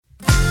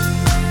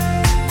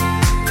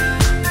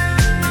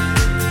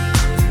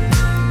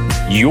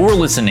You're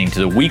listening to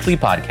the weekly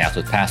podcast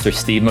with Pastor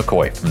Steve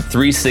McCoy from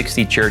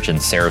 360 Church in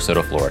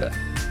Sarasota, Florida.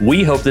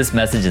 We hope this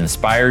message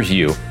inspires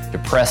you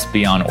to press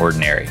beyond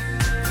ordinary.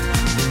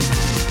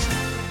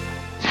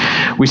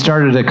 We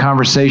started a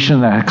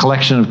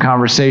collection of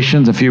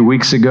conversations a few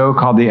weeks ago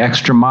called The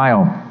Extra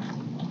Mile.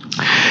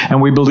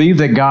 And we believe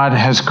that God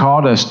has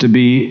called us to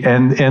be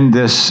in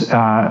this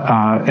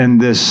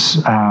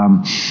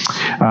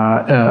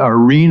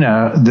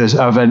arena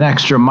of an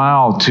extra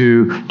mile,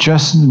 to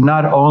just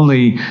not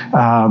only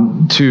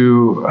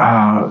to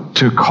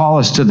call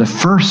us to the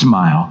first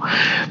mile,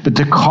 but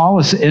to call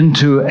us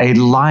into a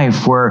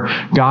life where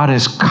God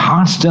is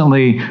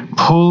constantly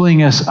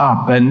pulling us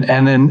up, and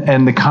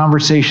the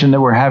conversation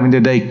that we're having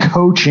today,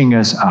 coaching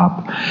us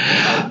up.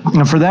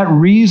 And for that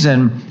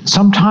reason,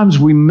 sometimes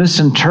we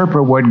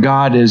misinterpret what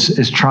God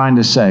is trying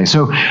to say.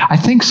 So I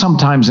think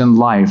sometimes in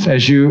life,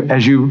 as you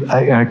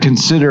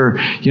consider,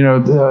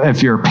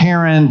 if you're a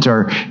parent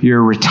or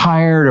you're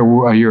retired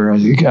or you're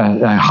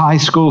a high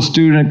school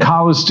student,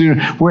 college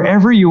student,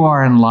 wherever you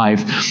are in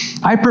life,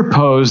 I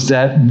propose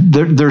that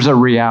there's a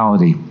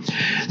reality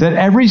that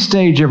every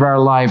stage of our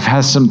life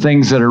has some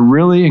things that are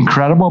really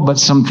incredible, but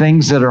some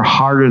things that are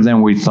harder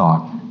than we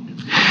thought.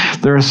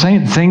 There are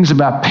things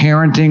about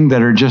parenting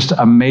that are just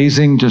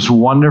amazing, just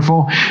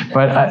wonderful,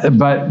 but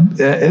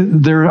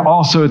there are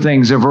also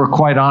things, if we're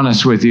quite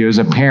honest with you as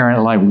a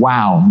parent, like,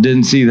 wow,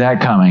 didn't see that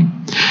coming.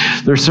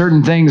 There are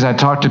certain things, I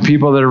talk to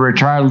people that are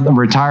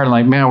retired,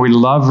 like, man, we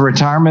love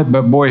retirement,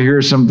 but boy, here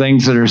are some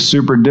things that are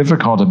super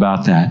difficult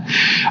about that.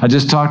 I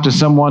just talked to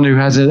someone who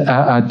has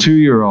a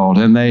 2-year-old,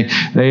 and they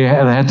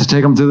had to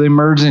take them to the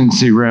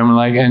emergency room,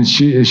 and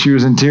she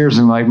was in tears,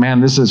 and like,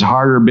 man, this is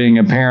harder being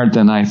a parent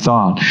than I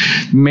thought.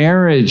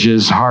 Marriage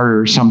is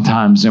harder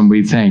sometimes than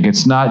we think.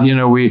 It's not,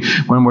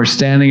 when we're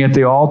standing at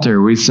the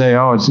altar, we say,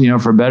 oh, it's,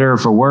 for better or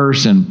for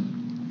worse, and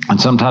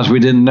sometimes we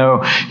didn't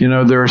know,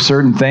 there are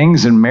certain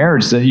things in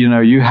marriage that,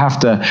 you have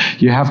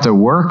to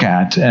work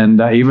at. And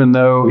even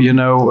though,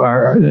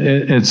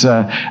 it's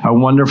a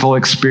wonderful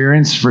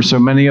experience for so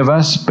many of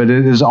us, but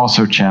it is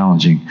also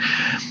challenging.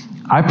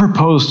 I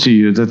propose to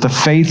you that the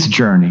faith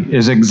journey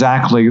is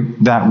exactly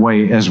that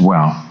way as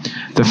well.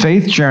 The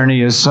faith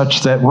journey is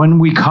such that when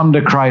we come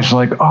to Christ,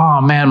 we're like,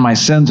 oh man, my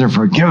sins are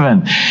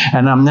forgiven,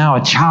 and I'm now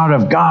a child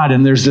of God,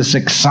 and there's this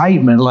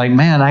excitement, like,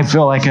 man, I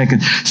feel like I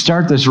can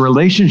start this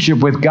relationship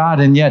with God,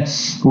 and yet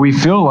we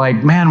feel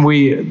like, man,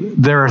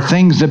 there are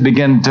things that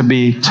begin to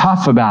be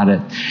tough about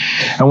it.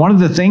 And one of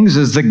the things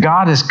is that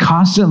God is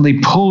constantly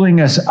pulling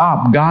us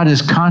up. God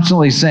is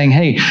constantly saying,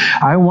 hey,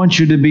 I want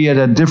you to be at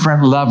a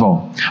different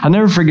level. I'll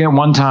never forget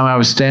one time I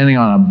was standing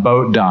on a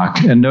boat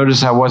dock, and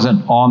notice I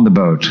wasn't on the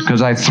boat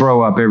because I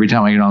throw up every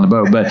time I get on the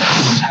boat, but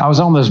I was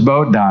on this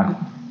boat dock,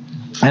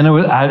 and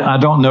I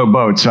don't know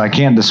boats, so I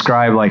can't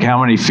describe like how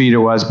many feet it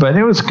was, but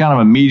it was kind of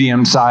a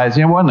medium size.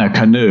 It wasn't a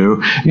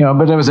canoe,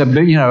 but it was a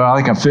big,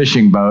 like a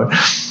fishing boat.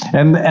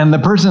 And the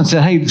person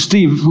said, hey,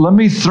 Steve, let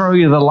me throw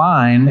you the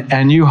line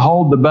and you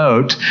hold the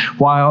boat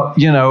while,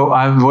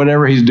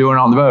 whatever he's doing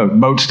on the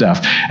boat stuff.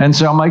 And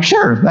so I'm like,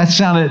 sure, that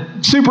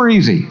sounded super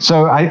easy.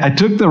 So I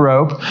took the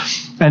rope,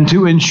 and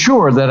to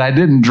ensure that I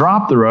didn't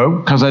drop the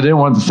rope, because I didn't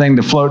want the thing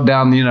to float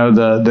down,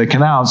 the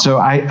canal, so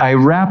I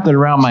wrapped it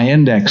around my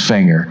index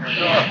finger.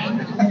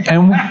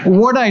 And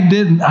what I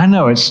did, I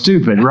know it's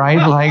stupid, right?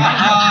 Like,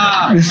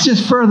 it's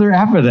just further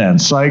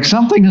evidence. Like,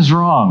 something is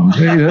wrong.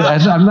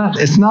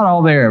 It's not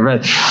all there.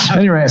 But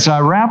anyway, so I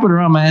wrap it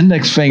around my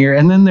index finger,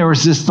 and then there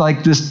was this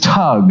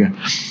tug.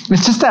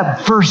 It's just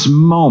that first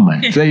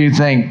moment that you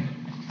think,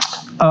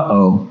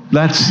 uh-oh,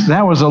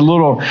 that was a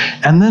little,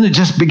 and then it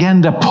just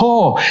began to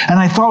pull, and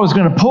I thought I was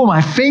going to pull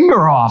my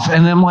finger off,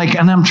 and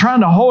I'm trying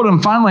to hold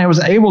him. Finally, I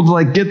was able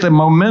to get the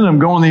momentum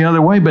going the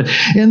other way, but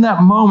in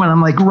that moment,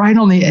 I'm right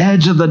on the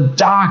edge of the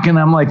dock, and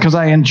I'm because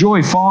I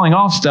enjoy falling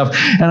off stuff,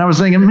 and I was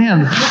thinking,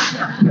 man,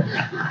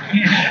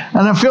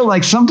 and I feel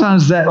like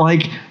sometimes that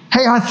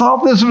hey, I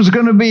thought this was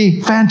going to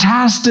be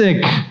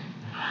fantastic.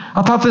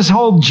 I thought this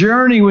whole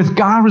journey with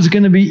God was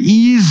going to be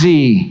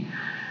easy.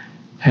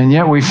 And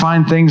yet we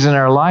find things in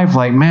our life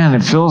like, man,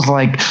 it feels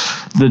like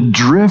the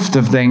drift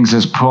of things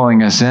is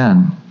pulling us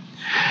in.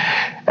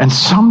 And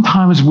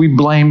sometimes we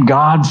blame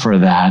God for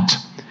that.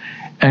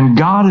 And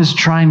God is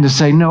trying to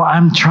say, no,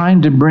 I'm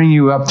trying to bring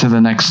you up to the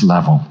next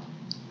level.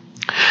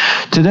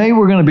 Today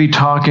we're going to be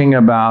talking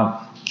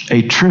about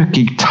a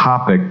tricky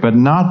topic, but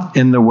not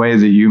in the way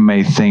that you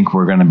may think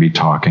we're going to be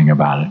talking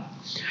about it.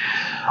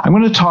 I'm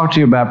going to talk to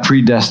you about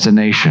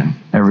predestination.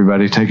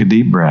 Everybody take a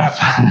deep breath.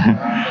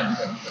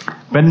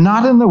 But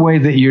not in the way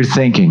that you're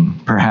thinking,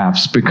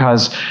 perhaps,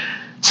 because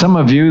some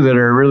of you that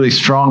are really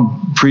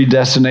strong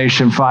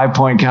predestination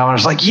 5-point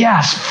Calvinists, like,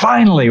 yes,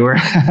 finally.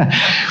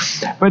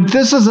 But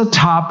this is a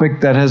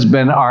topic that has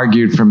been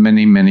argued for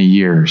many, many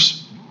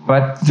years.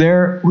 But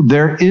there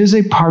is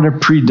a part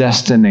of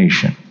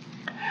predestination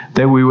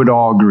that we would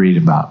all agree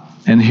about.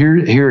 And here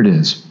it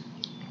is.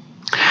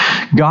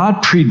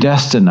 God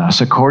predestined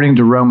us, according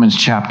to Romans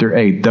chapter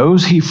 8.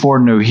 Those he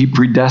foreknew, he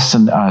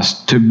predestined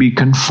us to be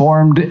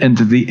conformed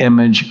into the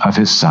image of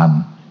his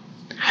Son.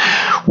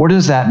 What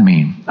does that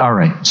mean? All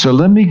right, so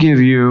let me give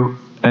you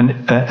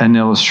an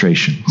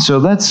illustration. So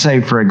let's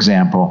say, for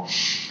example,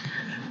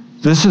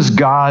 this is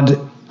God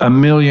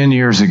 1,000,000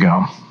 years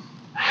ago,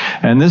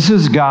 and this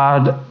is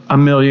God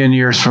 1,000,000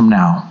 years from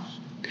now.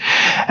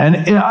 And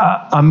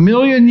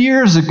 1,000,000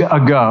 years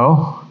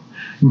ago,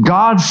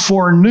 God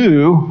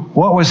foreknew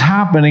what was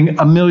happening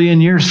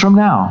 1,000,000 years from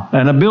now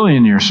and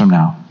 1,000,000,000 years from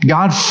now.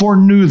 God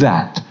foreknew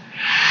that.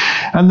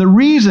 And the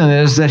reason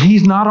is that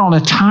he's not on a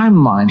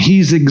timeline.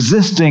 He's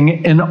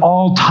existing in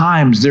all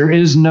times. There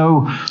is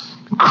no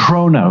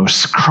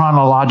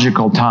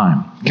chronological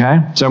time.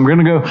 Okay? So we're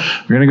going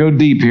to go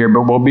deep here,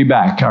 but we'll be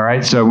back. All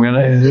right? So we're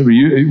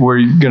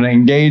going to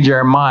engage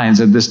our minds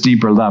at this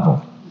deeper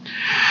level.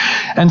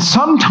 And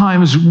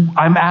sometimes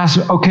I'm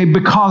asked, okay,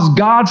 because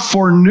God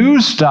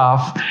foreknew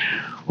stuff,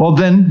 well,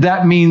 then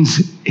that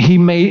means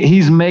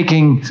he's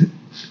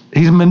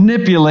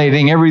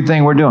manipulating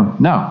everything we're doing.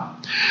 No.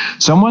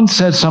 Someone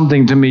said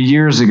something to me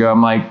years ago.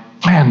 I'm like,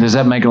 man, does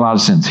that make a lot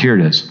of sense? Here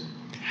it is.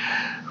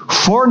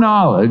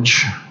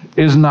 Foreknowledge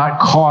is not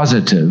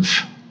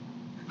causative.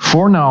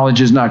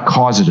 Foreknowledge is not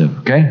causative,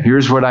 okay?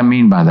 Here's what I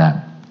mean by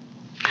that.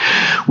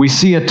 We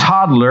see a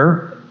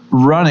toddler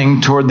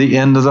running toward the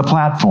end of the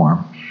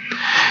platform.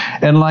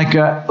 And like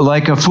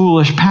a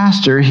foolish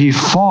pastor, he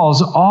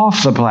falls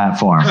off the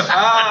platform.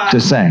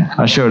 Just saying.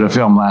 I showed a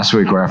film last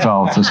week where I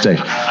fell off the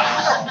stage.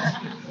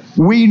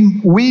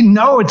 We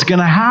know it's going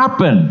to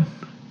happen.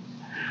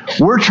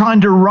 We're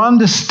trying to run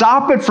to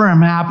stop it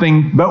from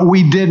happening, but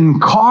we didn't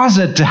cause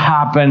it to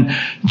happen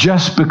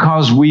just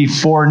because we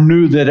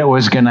foreknew that it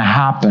was going to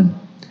happen.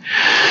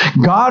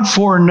 God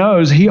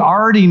foreknows. He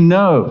already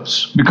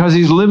knows because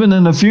he's living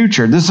in the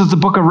future. This is the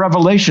book of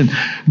Revelation.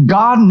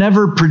 God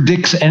never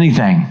predicts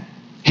anything.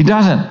 He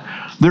doesn't.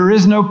 There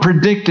is no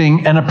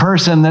predicting in a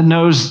person that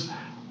knows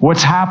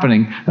what's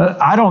happening.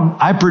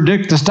 I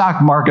predict the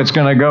stock market's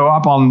going to go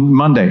up on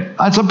Monday.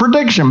 That's a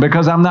prediction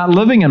because I'm not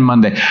living in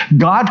Monday.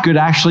 God could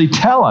actually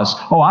tell us,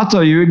 I'll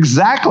tell you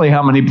exactly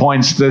how many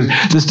points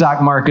the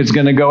stock market's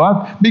going to go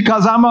up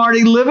because I'm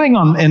already living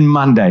in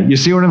Monday. You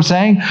see what I'm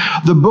saying?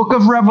 The book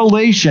of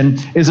Revelation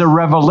is a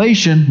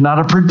revelation, not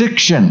a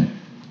prediction.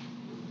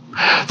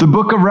 The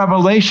book of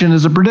Revelation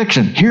is a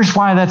prediction. Here's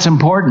why that's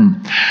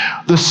important.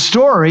 The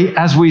story,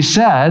 as we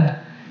said,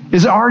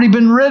 has already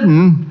been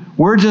written.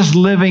 We're just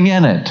living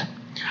in it.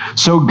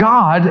 So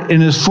God,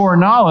 in his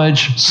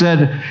foreknowledge,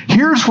 said,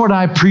 here's what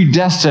I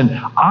predestined.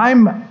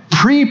 I'm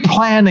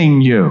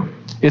pre-planning you.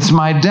 It's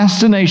my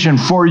destination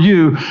for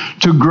you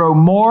to grow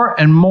more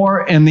and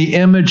more in the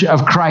image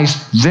of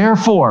Christ.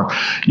 Therefore,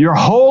 your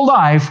whole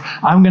life,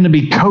 I'm going to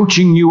be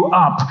coaching you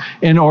up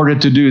in order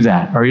to do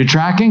that. Are you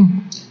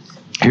tracking?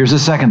 Here's the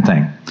second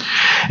thing.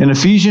 In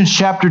Ephesians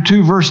chapter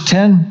 2, verse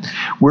 10,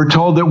 we're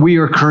told that we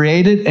are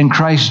created in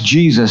Christ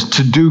Jesus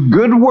to do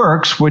good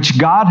works which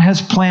God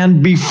has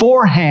planned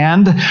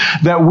beforehand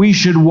that we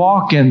should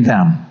walk in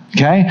them.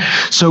 Okay?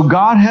 So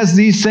God has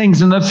these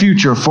things in the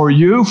future for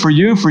you, for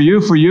you, for you,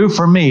 for you,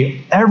 for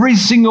me. Every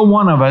single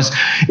one of us,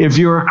 if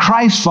you're a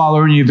Christ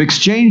follower and you've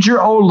exchanged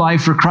your old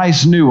life for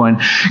Christ's new one,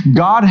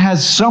 God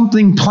has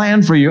something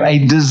planned for you,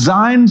 a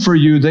design for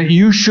you that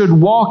you should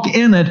walk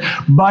in it,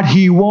 but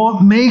he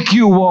won't make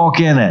you walk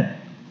in it.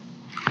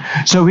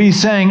 So he's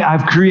saying,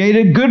 I've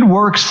created good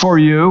works for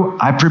you.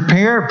 I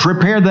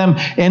prepare them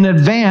in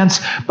advance.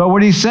 But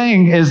what he's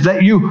saying is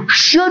that you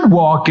should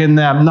walk in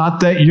them, not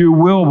that you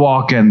will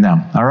walk in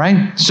them. All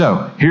right?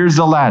 So here's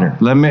the ladder.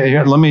 Let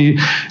me.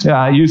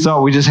 You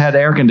thought we just had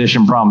air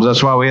conditioning problems.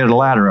 That's why we had a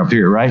ladder up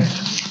here, right?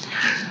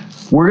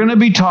 We're going to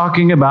be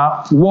talking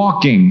about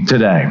walking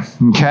today,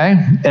 okay?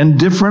 And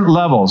different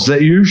levels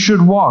that you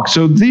should walk.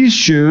 So these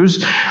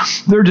shoes,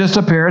 they're just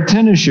a pair of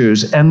tennis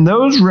shoes. And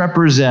those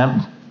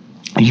represent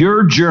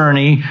your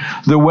journey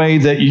the way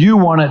that you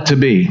want it to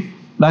be.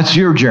 That's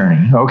your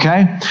journey,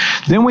 okay?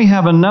 Then we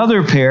have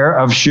another pair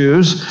of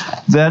shoes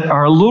that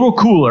are a little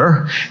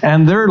cooler,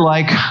 and they're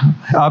like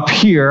up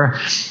here.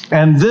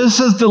 And this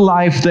is the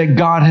life that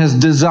God has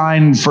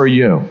designed for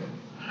you.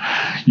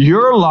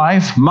 Your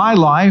life, my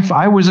life,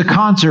 I was a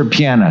concert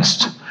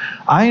pianist.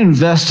 I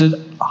invested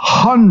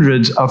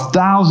hundreds of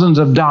thousands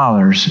of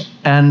dollars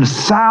and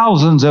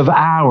thousands of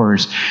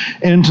hours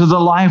into the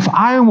life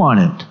I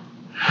wanted.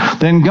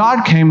 Then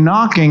God came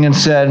knocking and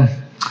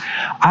said,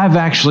 I've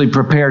actually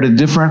prepared a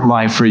different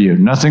life for you.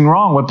 Nothing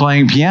wrong with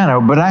playing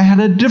piano, but I had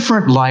a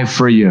different life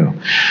for you.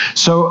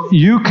 So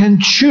you can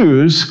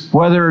choose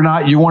whether or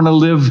not you want to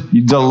live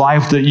the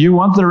life that you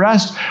want the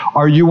rest,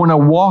 or you want to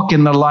walk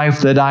in the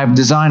life that I've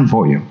designed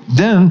for you.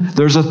 Then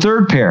there's a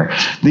third pair.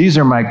 These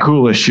are my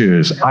coolest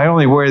shoes. I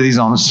only wear these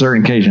on a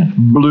certain occasion.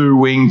 Blue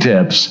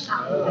wingtips.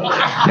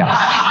 Yeah,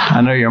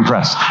 I know you're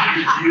impressed.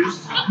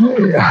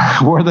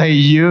 Were they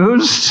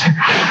used?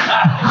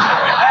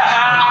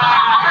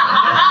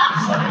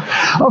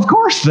 Of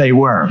course they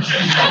were.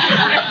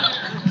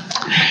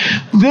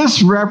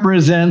 This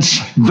represents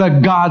the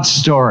God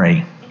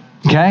story.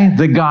 Okay?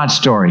 The God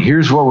story.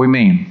 Here's what we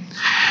mean.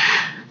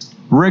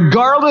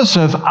 regardless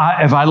of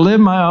if I live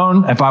my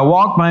own, if I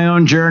walk my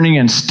own journey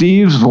and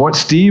what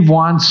Steve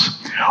wants,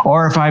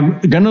 or if I'm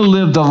going to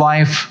live the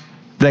life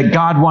that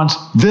God wants,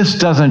 this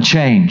doesn't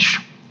change.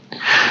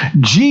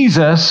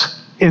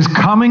 Jesus is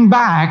coming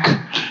back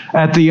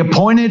at the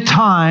appointed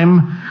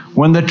time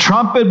when the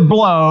trumpet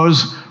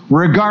blows,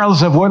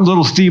 regardless of what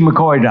little Steve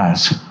McCoy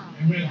does.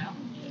 Amen.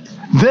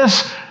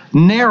 This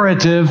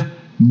narrative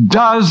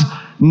does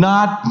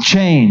not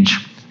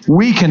change.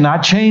 We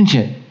cannot change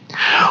it.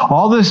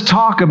 All this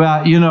talk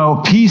about,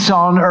 peace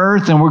on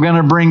earth, and we're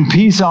going to bring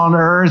peace on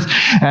earth.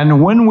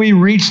 And when we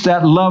reach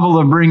that level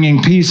of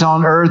bringing peace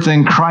on earth,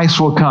 then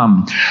Christ will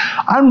come.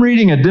 I'm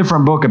reading a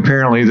different book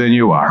apparently than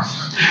you are.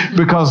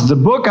 Because the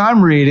book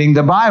I'm reading,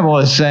 the Bible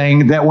is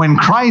saying that when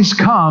Christ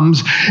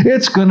comes,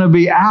 it's going to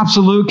be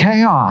absolute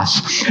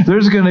chaos.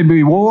 There's going to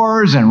be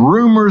wars and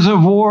rumors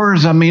of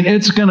wars. I mean,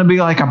 it's going to be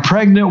like a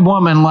pregnant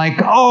woman,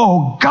 like,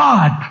 oh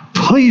God,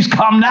 please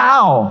come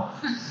now.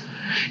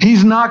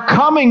 He's not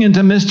coming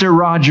into Mr.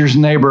 Rogers'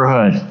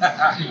 neighborhood.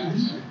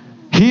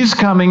 He's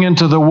coming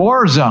into the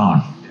war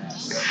zone.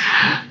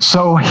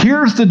 So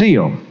here's the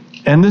deal,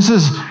 and this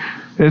is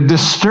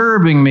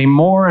disturbing me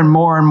more and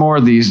more and more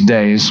these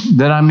days,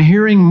 that I'm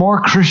hearing more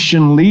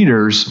Christian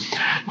leaders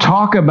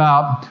talk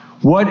about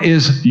what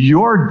is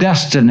your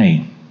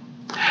destiny,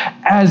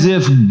 as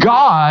if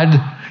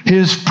God,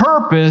 His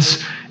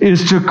purpose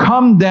is to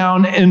come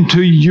down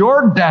into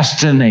your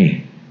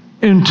destiny,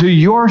 into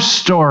your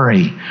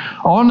story.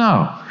 Oh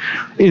no,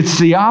 it's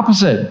the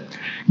opposite.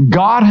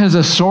 God has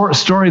a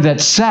story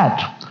that's set.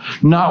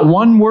 Not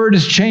one word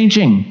is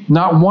changing.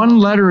 Not one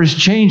letter is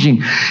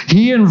changing.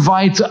 He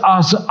invites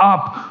us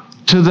up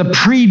to the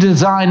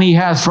pre-design He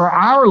has for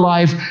our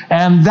life,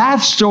 and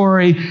that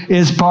story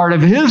is part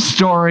of His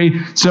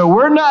story. So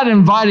we're not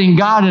inviting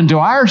God into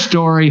our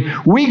story.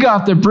 We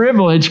got the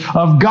privilege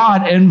of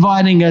God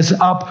inviting us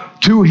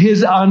up to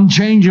His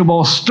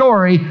unchangeable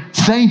story.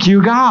 Thank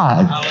you,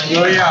 God.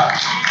 Hallelujah.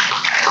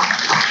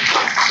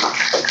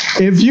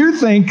 If you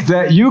think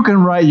that you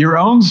can write your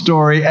own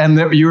story and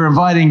that you're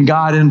inviting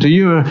God into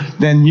you,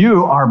 then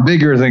you are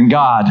bigger than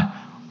God.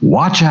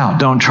 Watch out.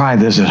 Don't try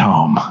this at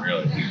home.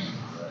 Really?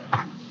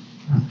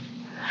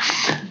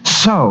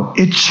 So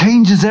it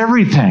changes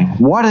everything.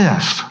 What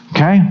if?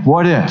 Okay?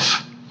 What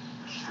if?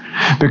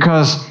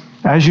 Because,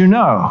 as you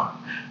know,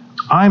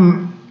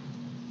 I'm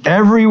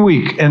every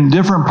week in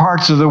different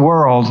parts of the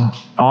world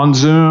on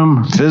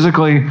Zoom,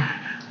 physically,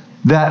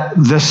 that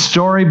the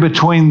story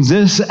between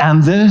this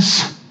and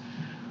this,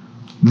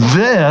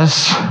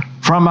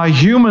 from a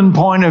human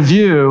point of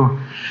view,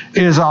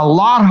 is a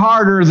lot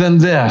harder than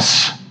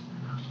this.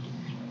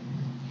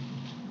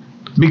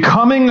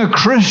 Becoming a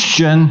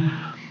Christian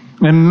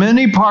in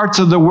many parts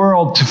of the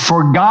world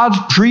for God's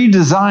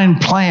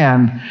pre-designed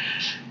plan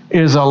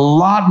is a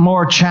lot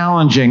more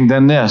challenging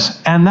than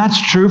this. And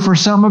that's true for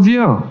some of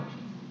you.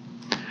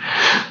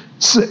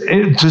 So,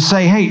 to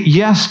say, hey,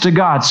 yes to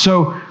God.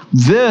 So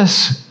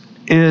this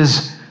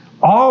is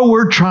all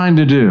we're trying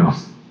to do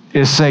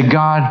is say,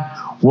 God,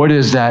 what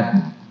is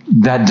that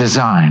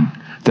design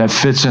that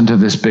fits into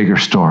this bigger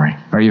story?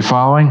 Are you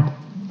following?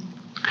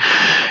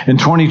 In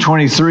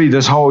 2023,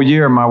 this whole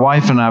year, my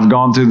wife and I have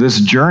gone through this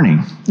journey.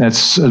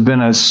 It's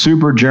been a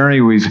super journey.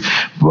 We've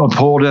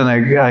pulled in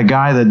a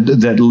guy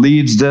that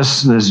leads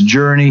this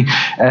journey,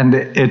 and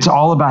it's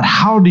all about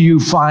how do you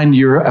find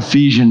your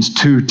Ephesians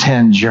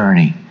 2:10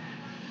 journey.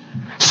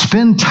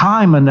 Spend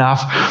time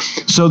enough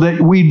so that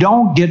we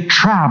don't get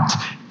trapped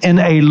in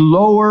a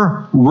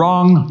lower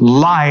rung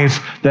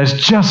life that's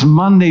just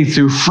Monday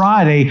through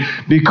Friday,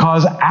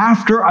 because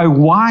after a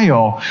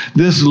while,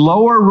 this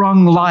lower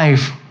rung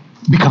life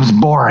becomes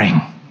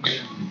boring.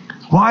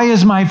 Why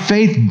is my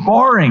faith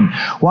boring?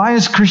 Why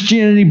is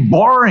Christianity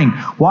boring?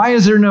 Why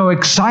is there no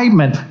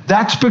excitement?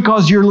 That's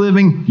because you're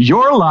living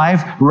your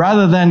life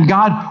rather than,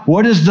 God,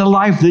 what is the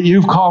life that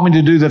you've called me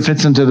to do that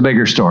fits into the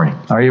bigger story?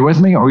 Are you with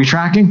me? Are we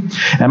tracking?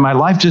 And my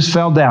life just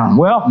fell down.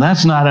 Well,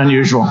 that's not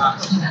unusual.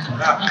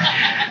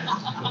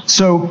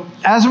 So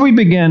as we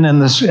begin in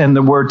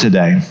the Word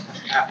today,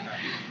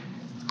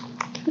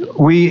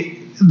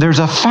 there's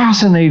a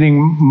fascinating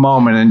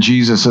moment in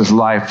Jesus'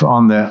 life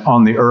on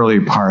the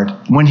early part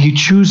when He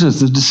chooses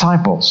the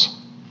disciples.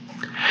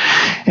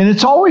 And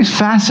it's always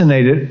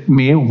fascinated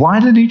me,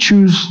 why did He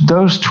choose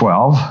those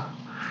 12?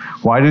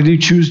 Why did He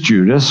choose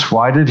Judas?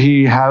 Why did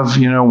He have,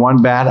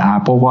 one bad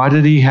apple? Why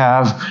did He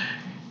have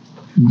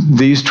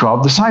these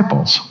 12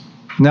 disciples?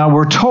 Now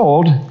we're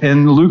told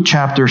in Luke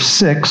chapter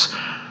 6,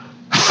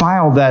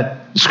 file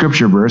that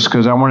scripture verse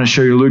because I want to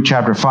show you Luke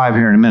chapter 5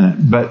 here in a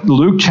minute. But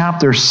Luke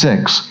chapter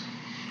 6,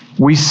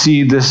 we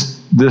see this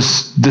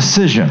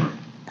decision.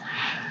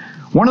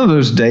 One of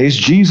those days,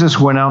 Jesus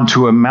went out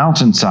to a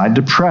mountainside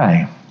to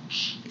pray.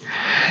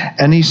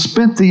 And He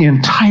spent the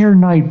entire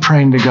night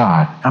praying to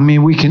God. I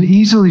mean, we can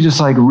easily just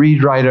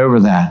read right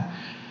over that.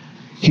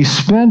 He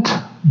spent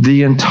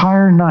the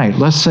entire night,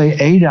 let's say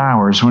 8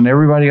 hours when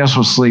everybody else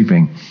was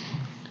sleeping.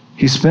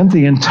 He spent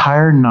the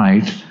entire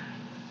night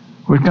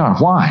with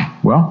God. Why?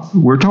 Well,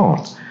 we're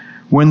told.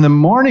 When the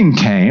morning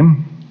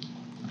came,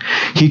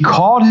 He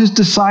called his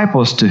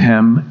disciples to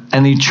him,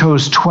 and he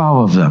chose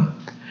 12 of them.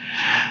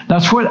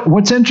 That's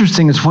what's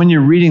interesting is when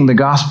you're reading the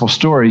gospel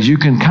stories, you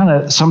can kind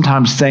of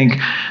sometimes think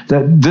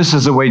that this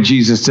is the way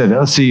Jesus did it.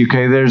 Let's see,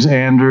 okay, there's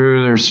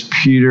Andrew, there's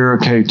Peter,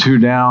 okay, 2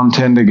 down,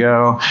 10 to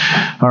go.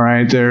 All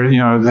right, there,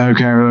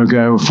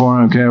 okay,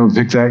 4, okay, we'll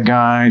pick that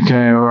guy,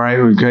 okay, all right,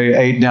 okay,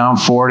 8 down,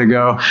 4 to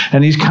go.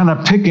 And he's kind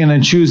of picking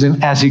and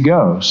choosing as he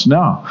goes.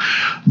 No,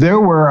 there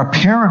were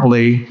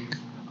apparently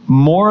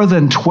more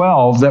than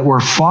 12 that were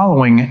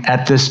following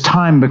at this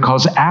time,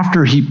 because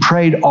after he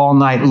prayed all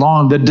night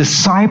long, the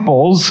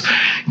disciples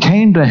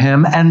came to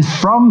him, and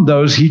from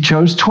those he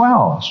chose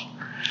 12.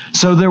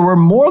 So there were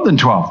more than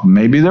 12.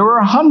 Maybe there were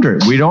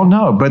 100. We don't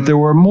know, but there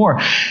were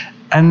more.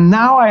 And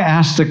now I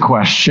ask the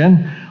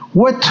question,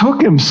 what took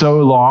him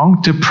so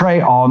long to pray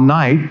all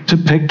night to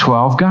pick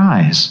 12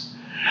 guys?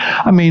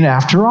 I mean,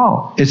 after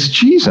all, it's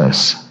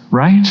Jesus,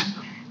 right?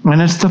 And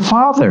it's the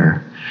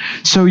Father.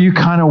 So you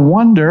kind of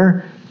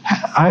wonder,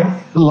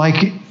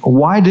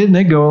 why didn't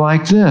it go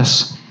like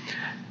this?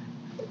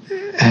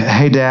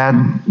 Hey, Dad,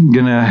 I'm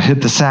going to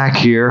hit the sack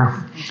here.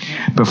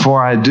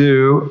 Before I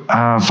do,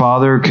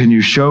 Father, can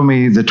you show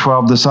me the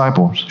 12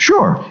 disciples?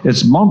 Sure.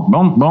 It's boom,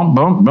 boom, boom,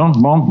 boom, boom,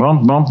 boom,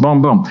 boom, boom,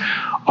 boom, boom.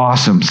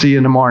 Awesome. See you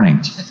in the morning.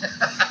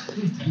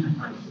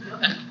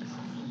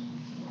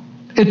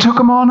 It took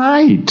them all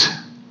night.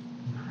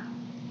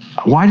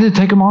 Why did it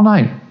take them all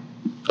night?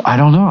 I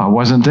don't know. I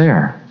wasn't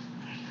there.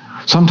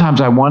 Sometimes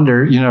I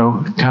wonder,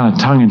 kind of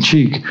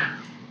tongue-in-cheek,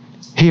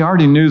 he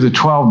already knew the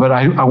 12, but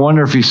I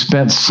wonder if he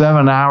spent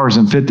 7 hours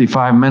and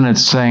 55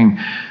 minutes saying,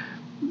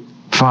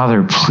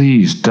 Father,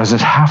 please, does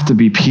it have to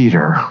be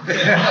Peter?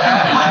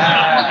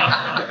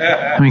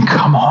 I mean,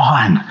 come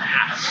on.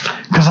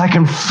 Because I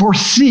can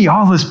foresee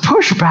all this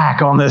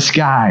pushback on this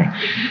guy.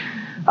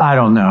 I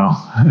don't know.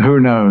 Who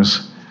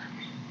knows?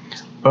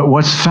 But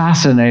what's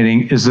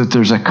fascinating is that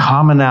there's a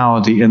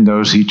commonality in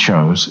those he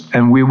chose,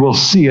 and we will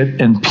see it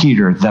in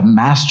Peter, the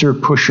master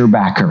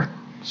pusher-backer.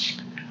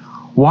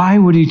 Why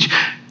would he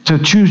to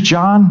choose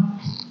John?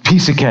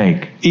 Piece of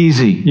cake,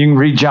 easy. You can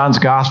read John's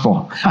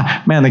gospel.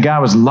 Man, the guy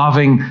was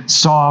loving,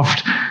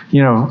 soft,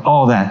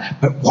 all that.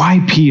 But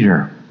why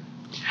Peter?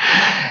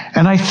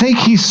 And I think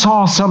he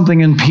saw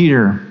something in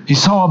Peter. He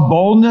saw a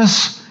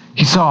boldness.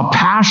 He saw a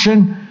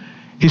passion.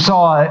 He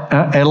saw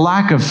a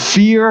lack of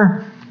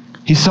fear.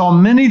 He saw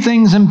many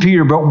things in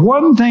Peter, but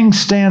one thing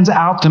stands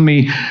out to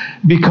me,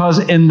 because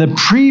in the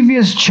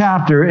previous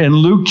chapter, in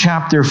Luke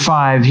chapter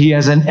 5, he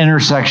has an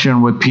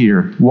intersection with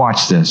Peter.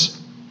 Watch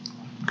this.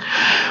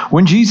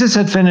 When Jesus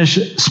had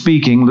finished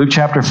speaking, Luke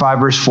chapter 5,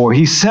 verse 4,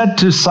 he said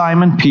to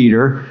Simon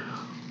Peter,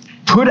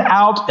 "Put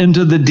out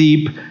into the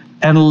deep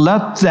and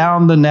let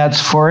down the nets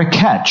for a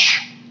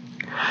catch."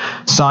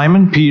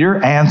 Simon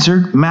Peter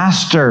answered,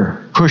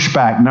 "Master,"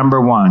 pushback number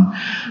 1,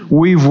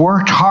 "we've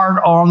worked hard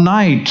all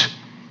night,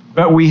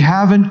 but we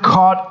haven't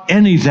caught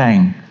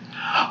anything.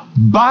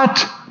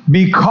 But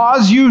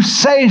because you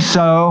say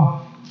so,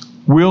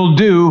 we'll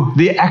do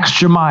the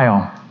extra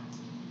mile."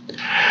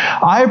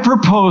 I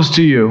propose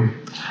to you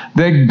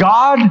that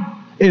God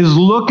is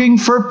looking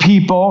for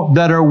people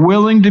that are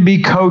willing to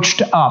be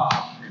coached up.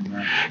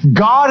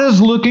 God is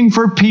looking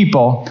for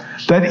people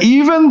that,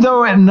 even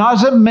though it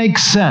doesn't make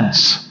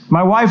sense,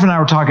 my wife and I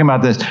were talking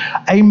about this,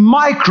 a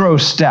micro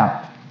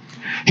step.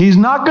 He's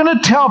not going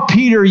to tell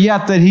Peter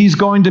yet that he's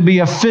going to be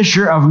a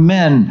fisher of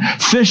men,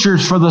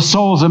 fishers for the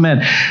souls of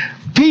men.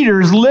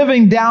 Peter's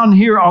living down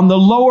here on the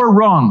lower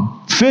rung,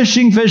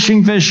 fishing,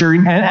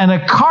 and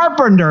a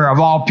carpenter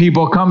of all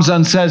people comes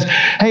and says,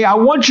 "Hey, I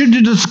want you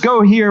to just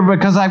go here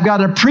because I've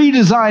got a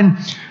pre-designed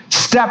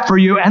step for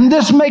you, and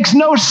this makes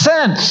no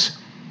sense."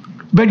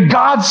 But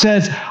God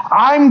says,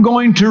 "I'm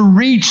going to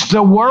reach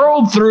the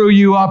world through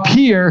you up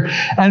here,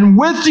 and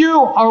with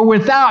you or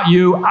without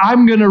you,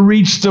 I'm going to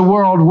reach the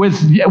world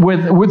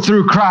with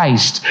through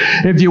Christ.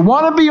 If you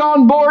want to be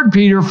on board,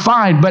 Peter,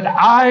 fine, but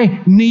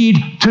I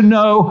need to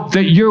know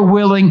that you're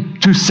willing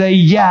to say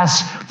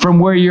yes from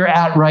where you're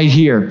at right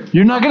here.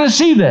 You're not going to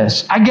see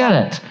this. I get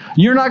it.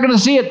 You're not going to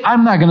see it.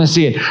 I'm not going to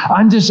see it.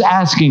 I'm just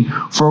asking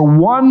for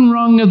one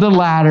rung of the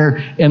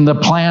ladder in the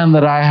plan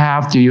that I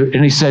have to you."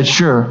 And he said,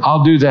 "Sure,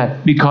 I'll do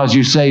that because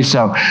you say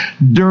so."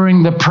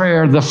 During the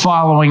prayer the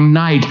following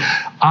night,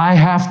 I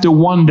have to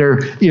wonder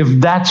if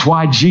that's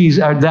why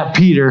that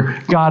Peter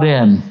got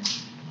in.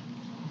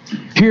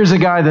 Here's a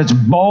guy that's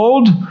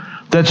bold,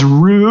 that's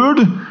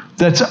rude,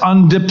 that's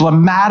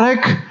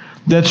undiplomatic,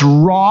 that's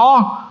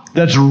raw,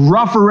 that's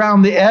rough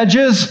around the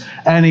edges,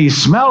 and he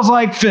smells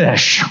like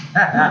fish.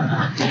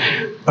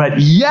 But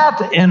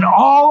yet, in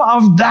all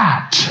of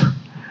that,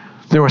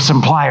 there was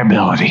some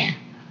pliability.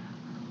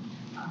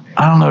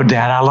 I don't know,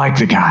 Dad, I like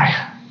the guy.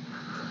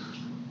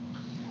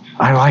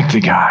 I like the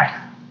guy.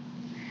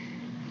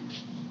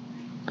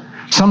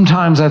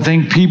 Sometimes I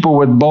think people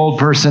with bold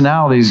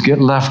personalities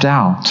get left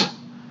out.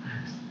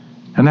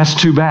 And that's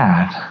too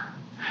bad.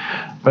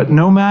 But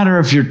no matter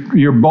if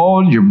you're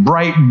bold, you're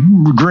bright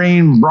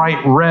green,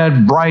 bright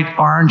red, bright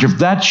orange, if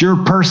that's your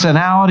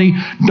personality,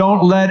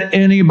 don't let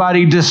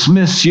anybody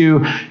dismiss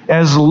you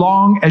as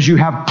long as you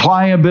have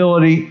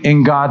pliability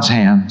in God's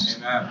hands.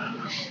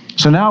 Amen.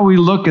 So now we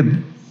look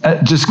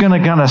at just going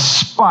to kind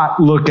of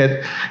look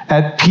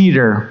at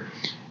Peter,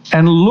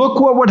 and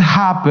look what would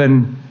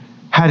happen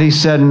had he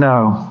said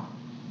no.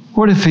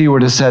 What if he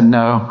would have said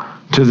no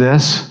to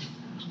this?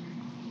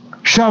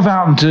 Shove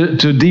out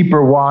into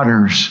deeper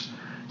waters.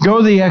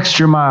 Go the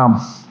extra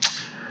mile.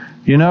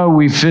 You know,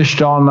 we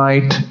fished all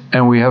night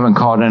and we haven't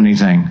caught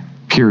anything,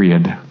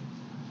 period.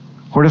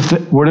 What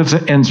if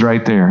it ends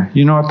right there?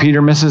 You know what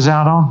Peter misses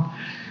out on?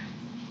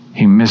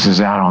 He misses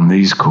out on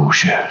these cool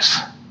shoes.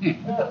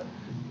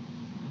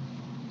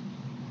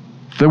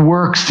 The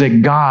works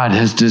that God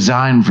has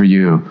designed for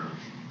you,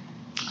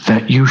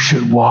 that you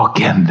should walk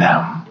in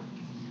them.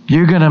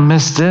 You're going to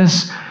miss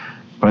this,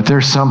 but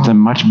there's something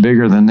much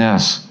bigger than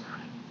this.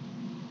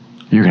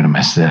 You're going to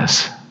miss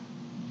this.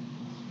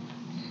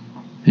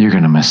 You're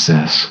going to miss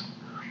this.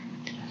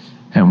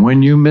 And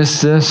when you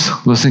miss this,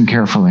 listen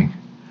carefully,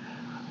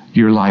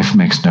 your life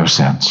makes no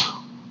sense.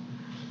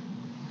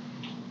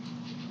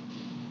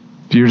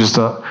 We're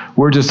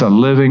just a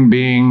living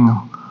being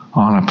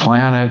on a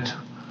planet,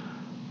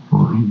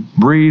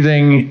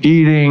 breathing,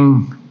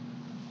 eating,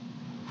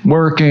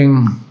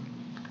 working,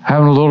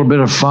 having a little bit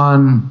of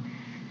fun.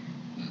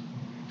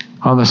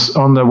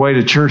 On the way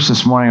to church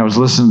this morning, I was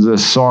listening to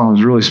this song. It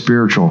was really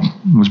spiritual.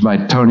 It was by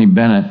Tony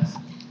Bennett.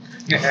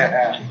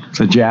 It's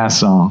a jazz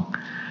song.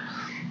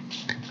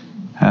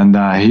 And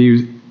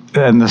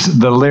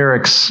the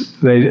lyrics,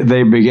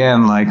 they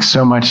began like,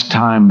 so much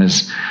time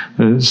has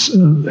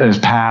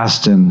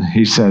passed, and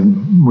he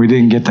said, we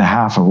didn't get to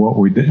half of what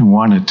we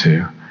wanted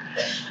to.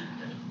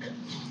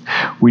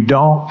 We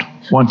don't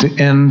want to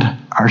end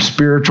our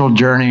spiritual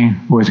journey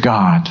with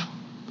God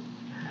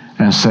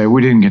and say,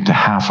 we didn't get to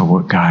half of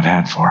what God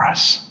had for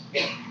us.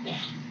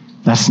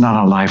 That's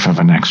not a life of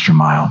an extra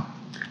mile.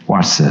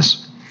 Watch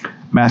this.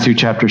 Matthew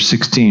chapter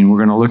 16, we're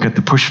going to look at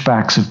the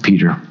pushbacks of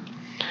Peter.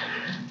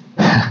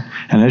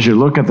 And as you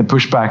look at the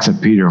pushbacks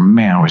of Peter,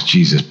 man, was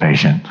Jesus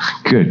patient.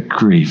 Good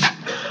grief.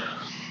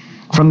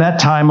 From that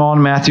time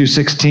on, Matthew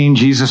 16,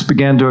 Jesus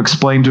began to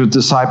explain to his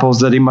disciples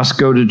that he must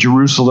go to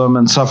Jerusalem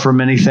and suffer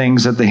many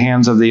things at the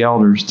hands of the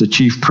elders, the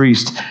chief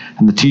priests,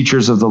 and the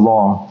teachers of the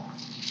law.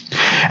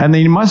 And that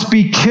he must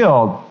be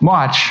killed.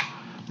 Watch.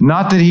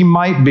 Not that he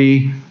might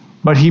be,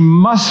 but he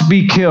must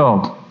be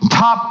killed.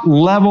 Top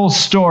level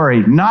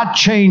story, not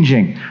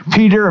changing.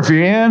 Peter, if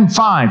you're in,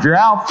 fine. If you're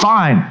out,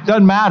 fine.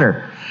 Doesn't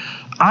matter.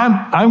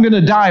 I'm going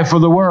to die for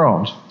the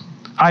world.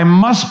 I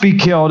must be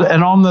killed,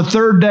 and on the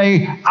third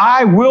day,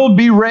 I will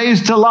be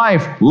raised to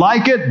life.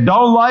 Like it,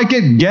 don't like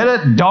it, get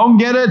it, don't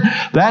get it.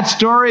 That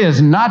story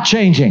is not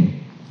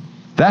changing.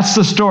 That's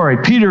the story.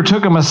 Peter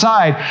took him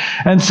aside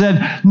and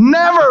said,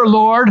 never,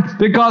 Lord,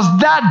 because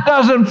that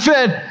doesn't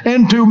fit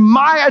into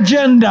my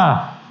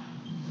agenda.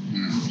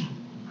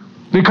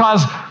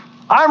 Because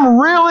I'm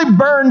really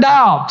burned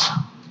out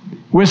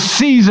with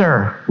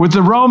Caesar, with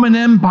the Roman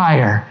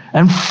Empire.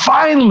 And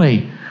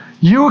finally,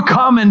 you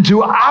come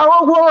into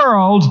our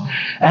world,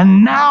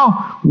 and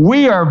now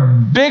we are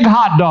big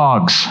hot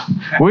dogs.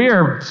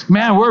 We're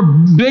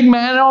big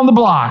man on the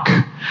block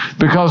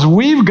because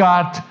we've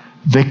got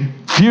the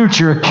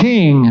future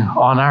king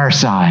on our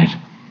side.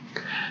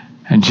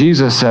 And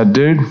Jesus said,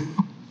 dude,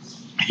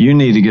 you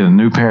need to get a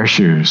new pair of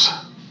shoes.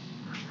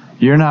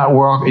 You're not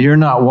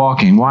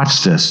walking.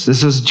 Watch this.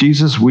 This is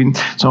Jesus.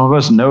 Some of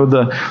us know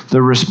the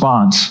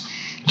response.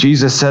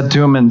 Jesus said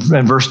to him in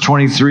verse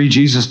 23,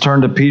 Jesus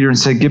turned to Peter and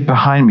said, get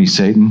behind me,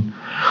 Satan.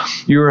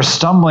 You're a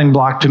stumbling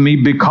block to me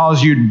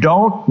because you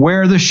don't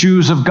wear the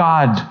shoes of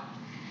God.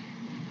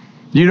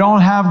 You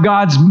don't have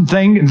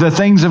the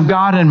things of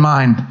God in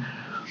mind.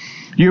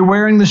 You're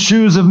wearing the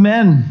shoes of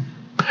men.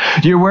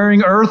 You're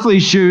wearing earthly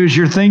shoes.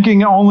 You're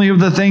thinking only of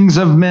the things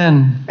of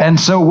men. And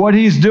so what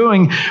he's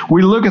doing,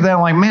 we look at that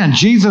like, man,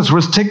 Jesus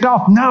was ticked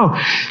off. No,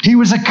 he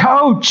was a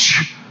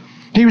coach.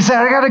 He was saying,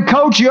 I got to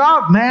coach you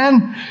up,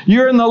 man.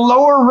 You're in the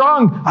lower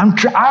rung.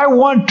 I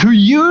want to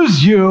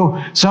use you,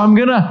 so I'm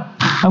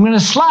gonna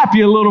slap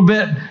you a little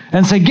bit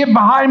and say, get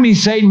behind me,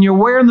 Satan. You're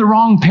wearing the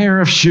wrong pair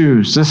of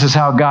shoes. This is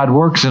how God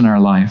works in our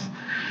life.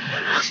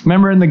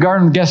 Remember in the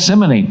Garden of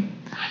Gethsemane,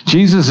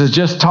 Jesus has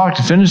just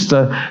finished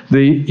the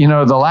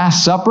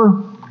Last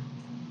Supper.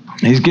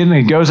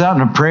 He goes out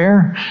in a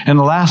prayer. In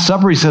the Last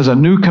Supper, he says, a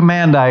new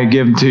command I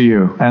give to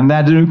you. And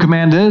that new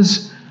command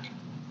is?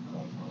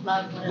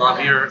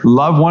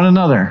 Love one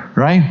another,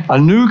 right? A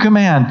new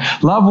command.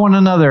 Love one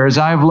another as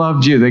I've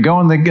loved you. They go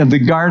in the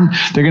garden.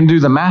 They're going to do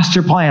the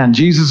master plan.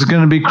 Jesus is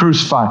going to be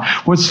crucified.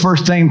 What's the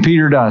first thing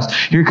Peter does?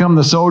 Here come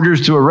the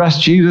soldiers to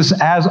arrest Jesus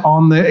as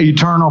on the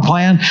eternal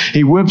plan.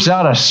 He whips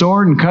out a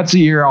sword and cuts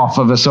the ear off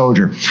of a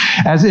soldier.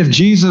 As if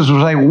Jesus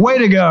was like, way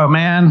to go,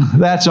 man.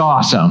 That's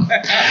awesome.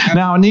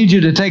 Now I need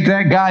you to take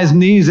that guy's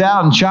knees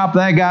out and chop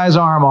that guy's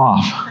arm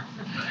off.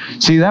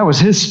 See, that was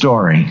his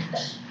story.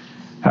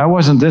 That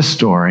wasn't this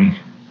story.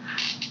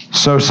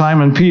 So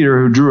Simon Peter,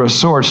 who drew a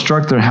sword,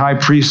 struck the high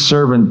priest's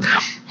servant,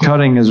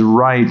 cutting his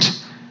right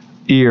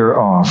ear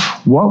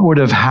off. What would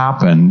have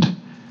happened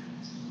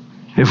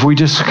if we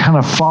just kind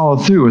of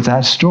followed through with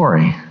that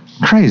story?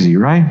 Crazy,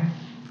 right?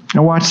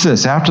 Now watch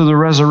this. After the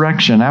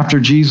resurrection, after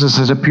Jesus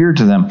has appeared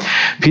to them,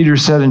 Peter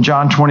said in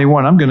John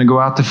 21, I'm going to go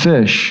out to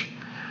fish.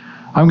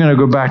 I'm going to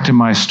go back to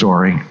my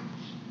story.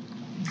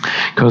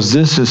 Because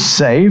this is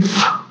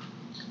safe.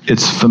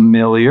 It's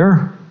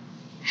familiar.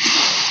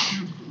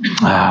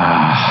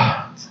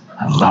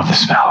 I love the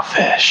smell of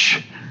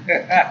fish.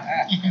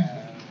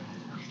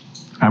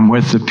 I'm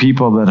with the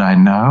people that I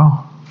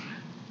know.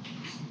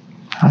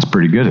 I was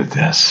pretty good at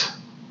this.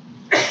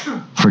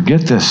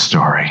 Forget this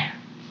story.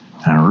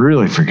 And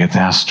really forget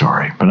that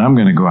story. But I'm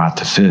going to go out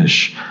to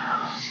fish.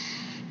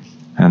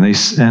 And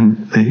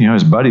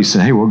his buddies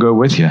said, hey, we'll go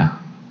with you.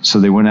 So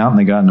they went out and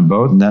they got in a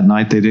boat, and that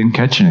night they didn't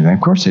catch anything.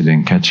 Of course they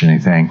didn't catch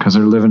anything because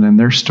they're living in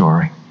their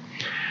story.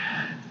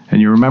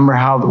 And you remember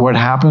what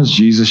happens?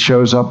 Jesus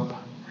shows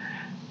up.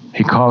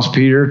 He calls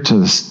Peter to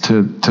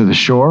the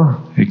shore.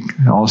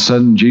 All of a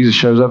sudden, Jesus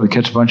shows up and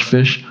catches a bunch of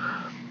fish.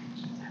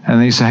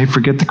 And they say, hey,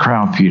 forget the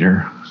crowd,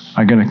 Peter.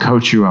 I'm going to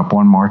coach you up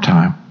one more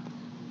time.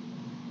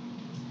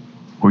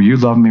 Will you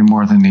love me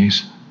more than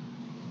these?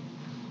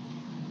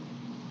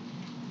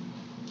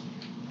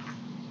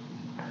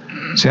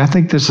 See, I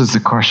think this is the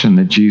question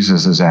that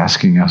Jesus is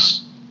asking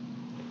us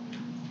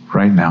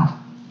right now,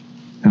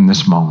 in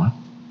this moment.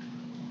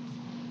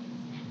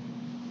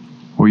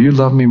 Will you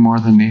love me more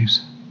than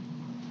these?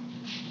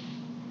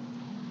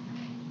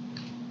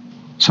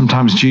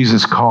 Sometimes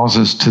Jesus calls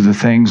us to the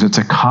things that's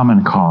a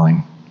common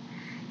calling.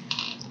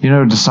 You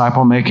know,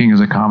 disciple making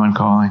is a common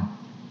calling.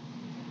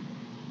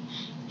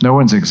 No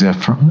one's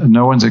exempt.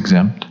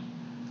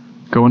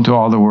 Go into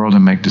all the world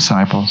and make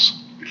disciples.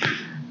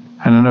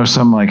 And I know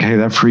some like, hey,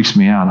 that freaks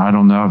me out. I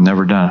don't know. I've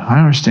never done it. I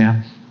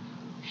understand.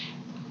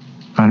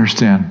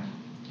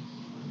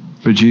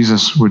 But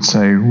Jesus would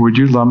say, would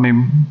you love me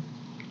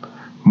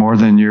more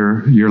than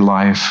your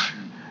life,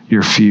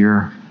 your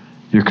fear,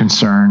 your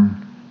concern,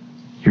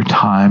 your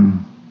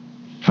time?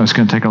 So it's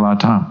going to take a lot of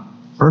time.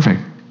 Perfect.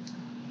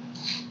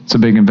 It's a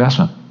big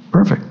investment.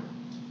 Perfect.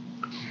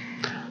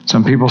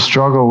 Some people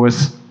struggle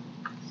with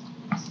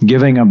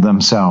giving of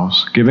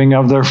themselves, giving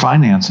of their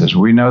finances.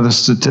 We know the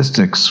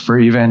statistics for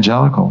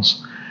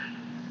evangelicals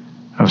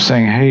of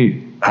saying,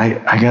 hey,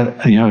 I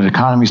got, the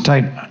economy's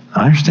tight.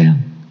 I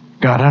understand.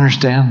 God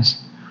understands.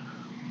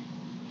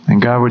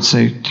 And God would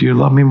say, do you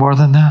love me more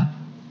than that?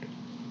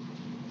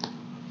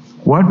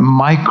 What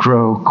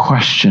micro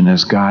question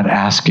is God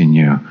asking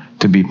you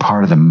to be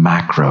part of the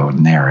macro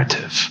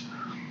narrative?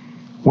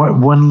 What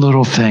one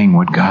little thing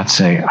would God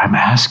say, I'm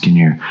asking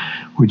you,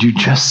 would you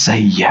just say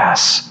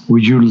yes?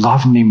 Would you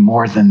love me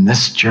more than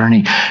this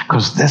journey?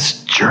 Because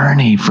this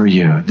journey for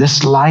you,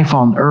 this life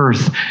on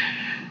earth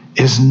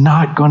is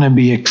not going to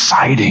be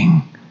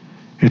exciting.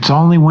 It's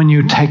only when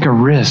you take a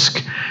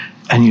risk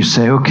and you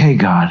say, okay,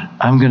 God,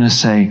 I'm going to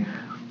say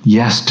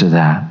yes to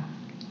that.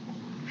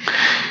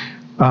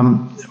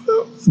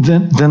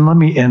 Then let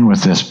me end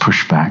with this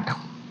pushback.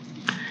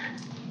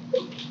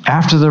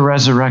 After the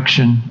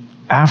resurrection,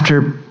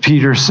 after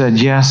Peter said,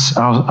 yes,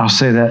 I'll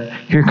say that,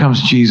 here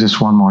comes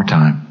Jesus one more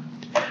time.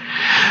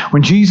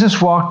 When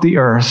Jesus walked the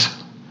earth,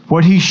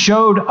 what he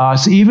showed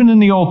us, even in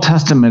the Old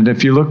Testament,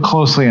 if you look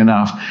closely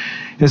enough,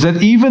 is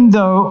that even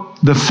though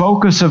the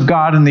focus of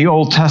God in the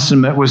Old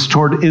Testament was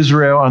toward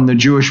Israel and the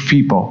Jewish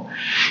people,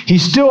 he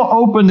still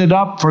opened it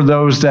up for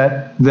those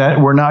that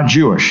were not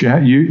Jewish.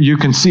 You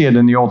can see it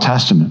in the Old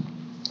Testament.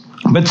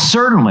 But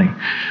certainly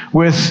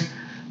with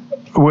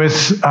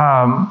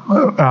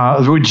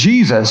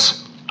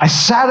Jesus, I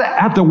sat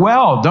at the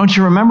well, don't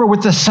you remember,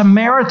 with the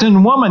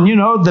Samaritan woman,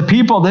 the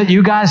people that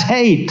you guys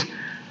hate.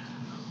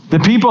 The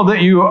people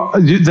that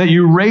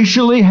you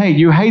racially hate.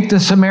 You hate the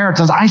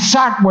Samaritans. I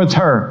sat with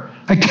her.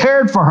 I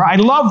cared for her. I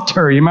loved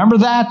her. You remember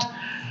that?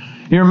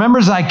 You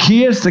remember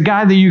Zacchaeus, the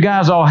guy that you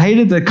guys all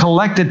hated, that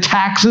collected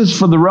taxes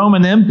for the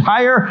Roman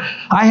Empire?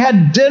 I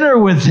had dinner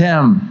with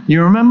him.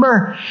 You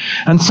remember?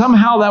 And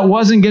somehow that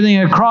wasn't getting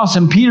across,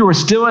 and Peter was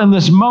still in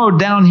this mode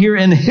down here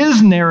in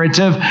his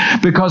narrative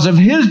because of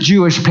his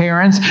Jewish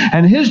parents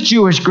and his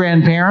Jewish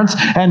grandparents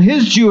and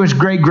his Jewish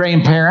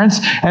great-grandparents,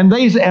 and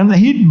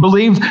he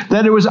believed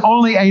that it was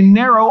only a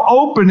narrow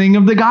opening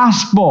of the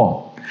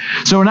gospel.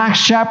 So in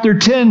Acts chapter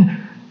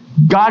 10,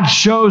 God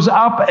shows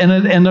up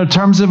in the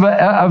terms of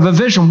a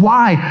vision.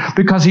 Why?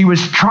 Because he was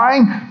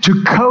trying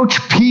to coach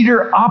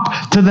Peter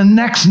up to the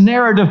next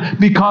narrative,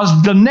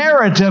 because the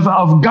narrative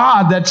of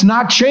God that's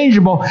not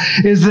changeable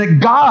is that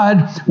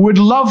God would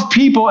love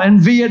people in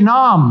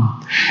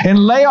Vietnam, in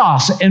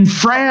Laos, in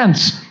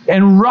France,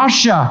 in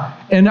Russia,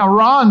 in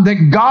Iran,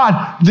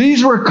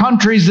 these were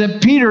countries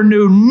that Peter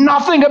knew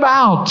nothing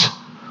about.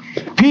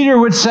 Peter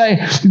would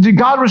say,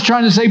 God was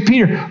trying to say,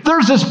 Peter,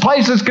 there's this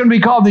place that's going to be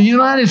called the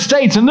United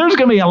States, and there's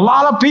going to be a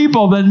lot of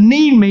people that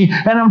need me,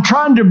 and I'm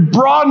trying to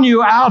broaden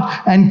you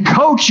out and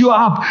coach you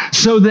up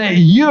so that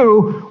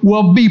you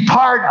will be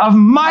part of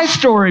my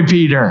story,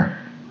 Peter.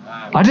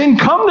 I didn't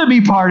come to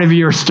be part of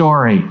your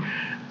story.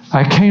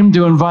 I came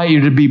to invite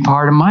you to be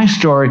part of my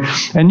story,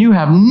 and you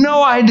have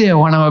no idea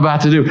what I'm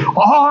about to do.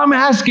 All I'm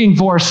asking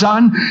for,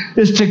 son,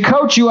 is to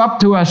coach you up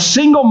to a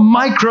single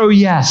micro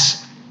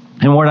yes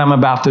in what I'm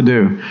about to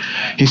do.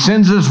 He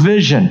sends this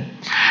vision,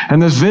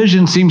 and this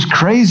vision seems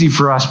crazy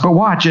for us, but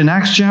watch, in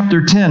Acts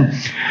chapter 10,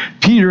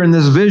 Peter in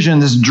this vision,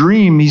 this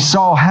dream, he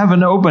saw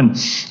heaven open,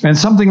 and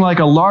something like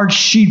a large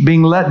sheet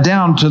being let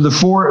down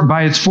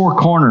by its four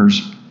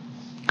corners.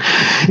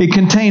 It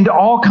contained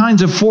all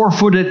kinds of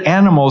four-footed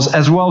animals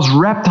as well as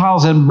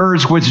reptiles and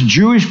birds, which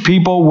Jewish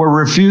people were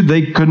refused.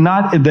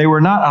 They were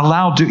not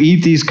allowed to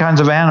eat these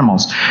kinds of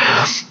animals.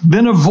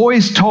 Then a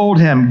voice told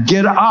him,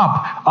 get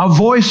up. A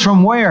voice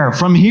from where?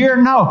 From here?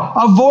 No,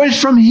 a voice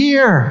from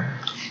here.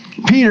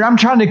 Peter, I'm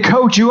trying to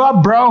coach you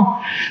up,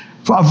 bro.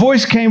 A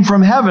voice came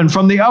from heaven,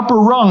 from the upper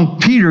rung.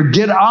 Peter,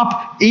 get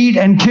up, eat,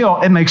 and kill.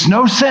 It makes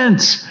no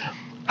sense.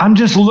 I'm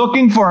just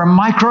looking for a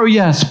micro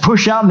yes.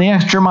 Push out in the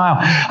extra mile.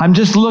 I'm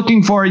just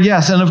looking for a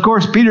yes. And of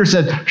course, Peter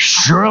said,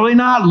 surely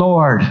not,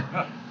 Lord.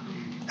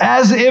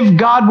 As if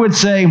God would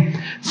say,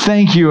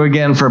 thank you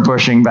again for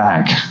pushing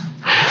back.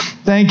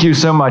 Thank you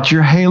so much.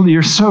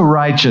 You're so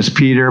righteous,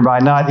 Peter, by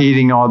not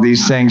eating all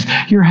these things.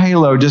 Your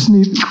halo just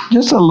needs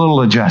just a little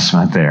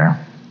adjustment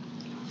there.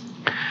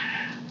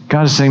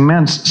 God is saying,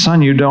 man,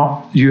 son, you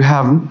don't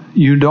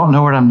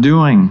know what I'm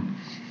doing.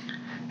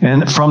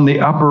 And from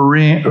the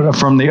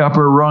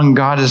upper rung,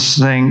 God is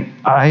saying,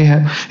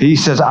 He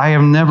says, I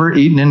have never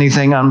eaten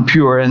anything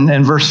impure. And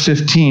in verse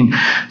 15,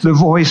 the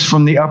voice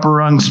from the upper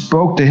rung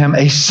spoke to him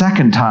a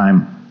second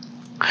time.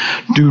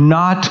 Do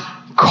not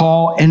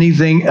call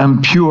anything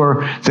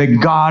impure that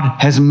God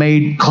has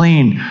made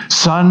clean.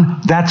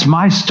 Son, that's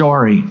my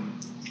story.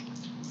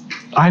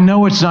 I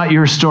know it's not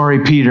your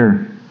story,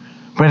 Peter,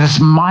 but it's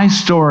my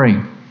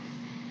story.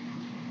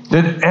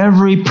 That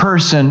every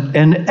person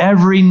in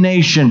every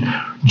nation,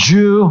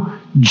 Jew,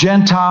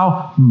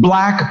 Gentile,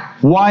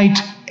 black, white,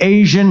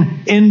 Asian,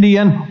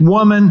 Indian,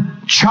 woman,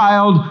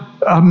 child,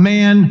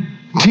 man,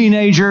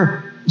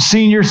 teenager,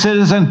 senior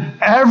citizen,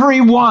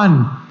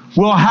 everyone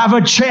will have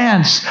a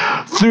chance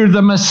through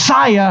the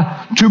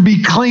Messiah to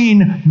be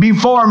clean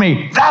before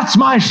me. That's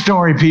my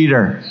story,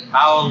 Peter.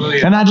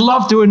 Hallelujah. And I'd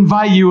love to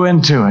invite you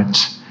into it.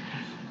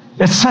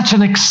 It's such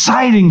an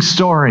exciting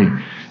story.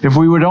 If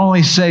we would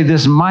only say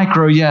this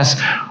micro yes,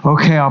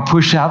 okay, I'll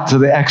push out to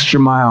the extra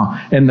mile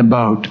in the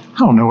boat. I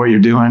don't know what you're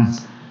doing.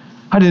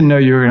 I didn't know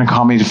you were going to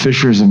call me the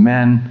fishers of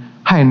men.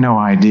 I had no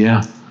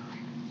idea.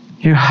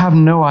 You have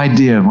no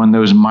idea when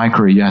those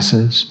micro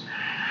yeses.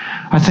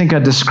 I think I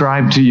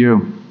described to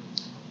you,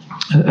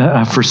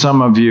 for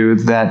some of you,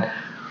 that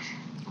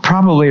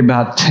probably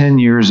about 10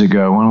 years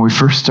ago, when we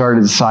first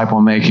started disciple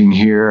making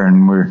here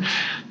and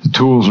the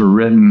tools were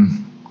written,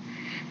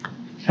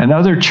 and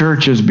other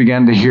churches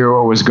began to hear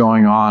what was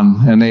going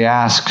on, and they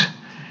asked,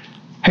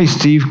 hey,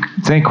 Steve,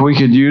 think we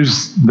could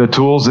use the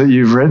tools that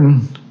you've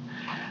written?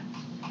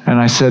 And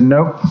I said,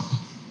 nope.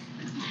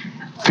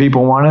 If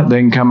people want it, they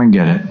can come and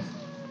get it.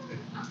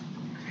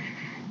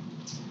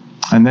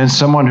 And then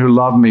someone who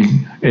loved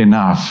me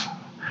enough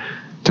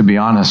to be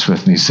honest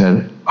with me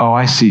said, oh,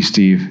 I see,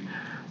 Steve.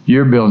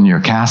 You're building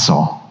your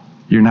castle.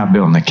 You're not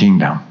building the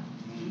kingdom.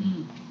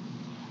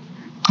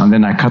 And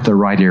then I cut the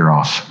right ear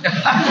off with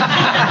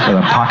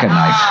a pocket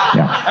knife.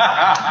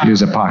 Yeah,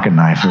 use a pocket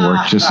knife. It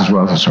worked just as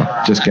well as this one.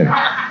 Just kidding.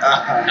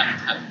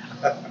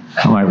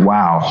 I'm like,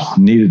 wow,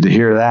 needed to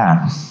hear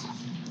that.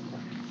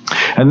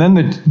 And then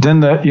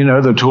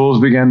the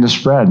tools began to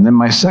spread. And then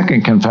my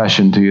second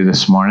confession to you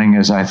this morning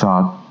is I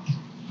thought,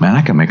 man,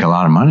 I can make a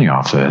lot of money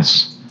off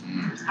this.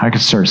 I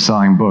could start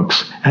selling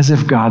books. As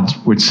if God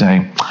would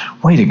say,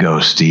 way to go,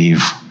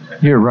 Steve.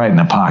 You're right in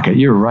the pocket.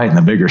 You're right in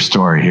the bigger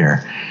story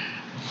here.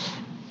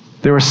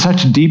 There was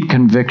such deep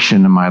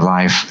conviction in my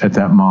life at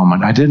that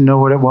moment. I didn't know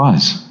what it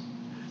was.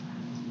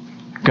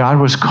 God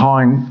was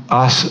calling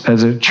us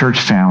as a church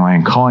family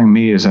and calling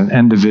me as an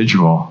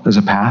individual, as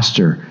a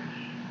pastor,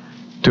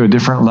 to a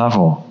different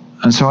level.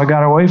 And so I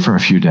got away for a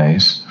few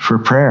days for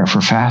prayer,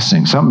 for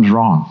fasting. Something's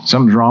wrong.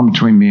 Something's wrong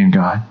between me and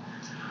God.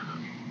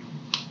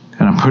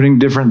 And I'm putting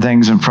different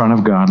things in front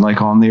of God,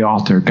 like on the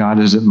altar. God,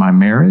 is it my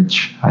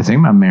marriage? I think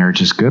my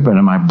marriage is good, but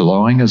am I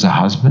blowing as a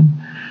husband?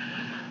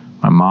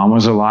 My mom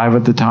was alive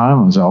at the time.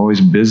 I was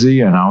always busy,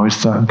 and I always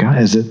thought, God,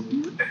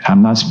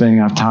 I'm not spending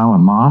enough time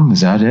with mom?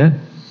 Is that it?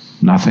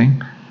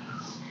 Nothing.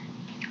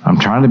 I'm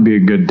trying to be a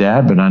good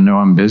dad, but I know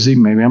I'm busy.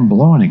 Maybe I'm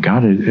blowing it.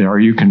 God, are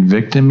you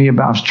convicting me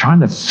about? I was trying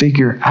to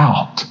figure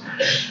out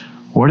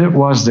what it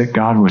was that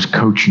God was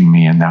coaching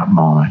me in that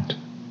moment.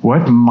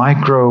 What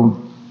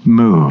micro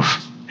move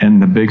in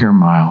the bigger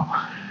mile?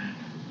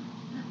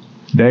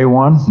 Day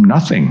one,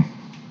 nothing.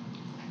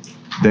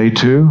 Day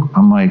two,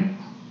 I'm like,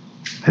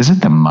 is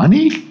it the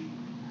money?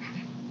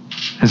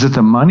 Is it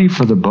the money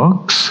for the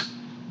books?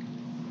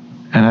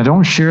 And I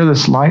don't share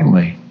this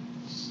lightly.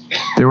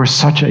 There was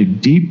such a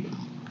deep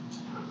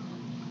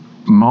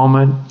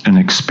moment and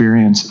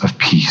experience of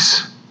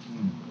peace.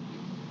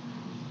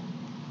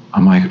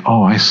 I'm like,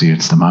 oh, I see,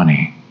 it's the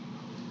money.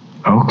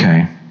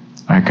 Okay.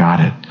 I got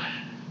it.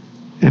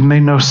 It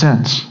made no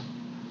sense.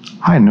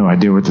 I had no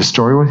idea what the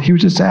story was. He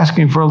was just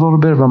asking for a little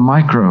bit of a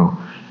micro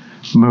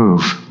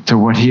move to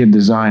what he had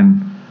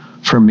designed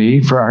for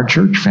me, for our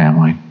church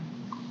family.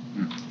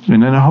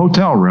 And in a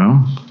hotel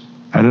room,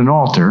 at an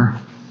altar,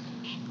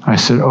 I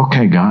said,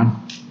 okay, God,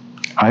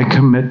 I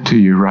commit to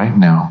you right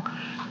now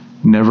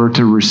never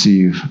to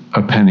receive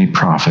a penny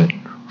profit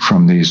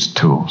from these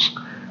tools.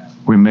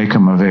 We make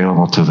them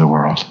available to the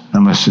world,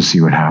 and let's just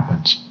see what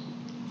happens.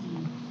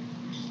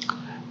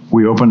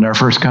 We opened our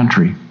first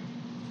country.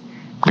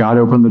 God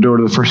opened the door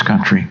to the first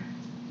country,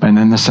 and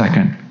then the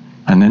second,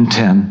 and then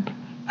 10,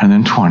 and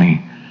then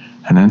 20,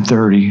 and then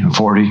 30, and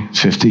 40,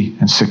 50,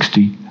 and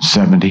 60,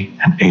 70,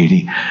 and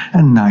 80,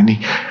 and 90,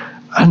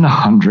 and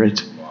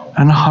 100,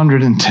 and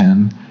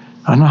 110,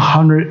 and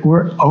 100.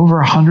 We're over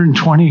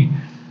 120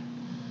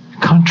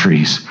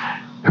 countries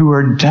who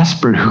are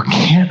desperate, who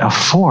can't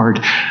afford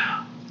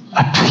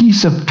a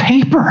piece of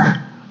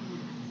paper.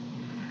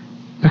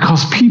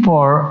 Because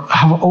people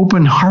have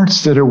open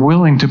hearts that are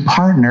willing to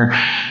partner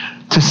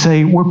to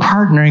say, we're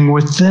partnering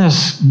with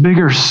this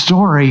bigger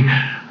story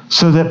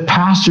so that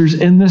pastors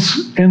in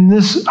this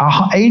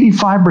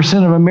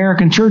 85% of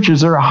American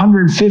churches are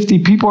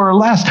 150 people or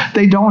less.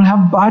 They don't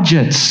have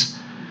budgets.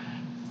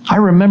 I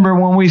remember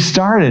when we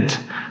started,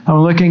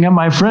 I'm looking at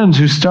my friends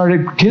who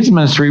started kids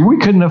ministry. We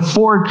couldn't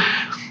afford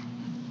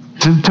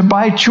to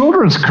buy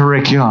children's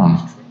curriculum.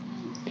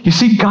 You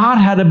see, God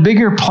had a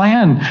bigger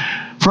plan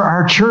for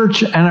our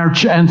church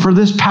and for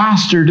this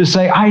pastor to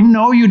say, I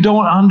know you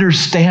don't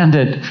understand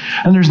it,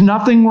 and there's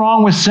nothing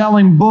wrong with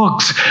selling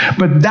books,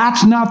 but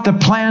that's not the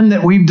plan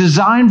that we've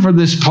designed for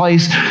this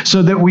place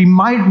so that we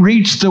might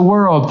reach the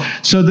world,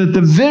 so that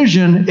the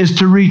vision is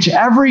to reach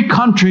every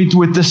country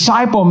with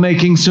disciple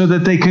making so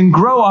that they can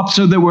grow up,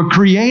 so that we're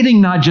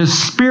creating not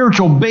just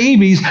spiritual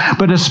babies,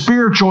 but a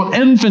spiritual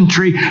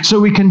infantry, so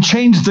we can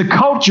change the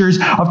cultures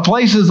of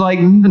places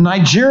like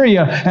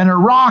Nigeria and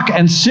Iraq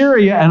and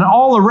Syria and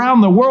all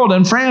around the world,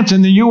 and France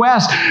and the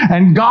U.S.,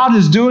 and God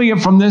is doing it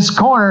from this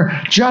corner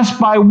just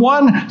by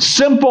one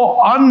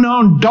simple,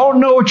 unknown, don't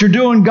know what you're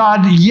doing,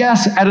 God,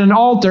 yes, at an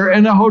altar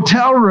in a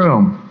hotel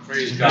room.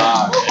 Praise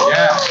God.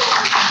 Yeah.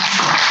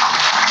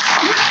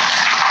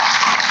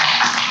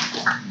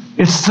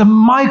 It's the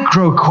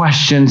micro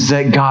questions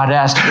that God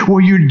asks.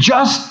 Will you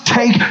just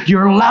take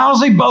your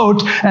lousy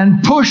boat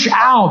and push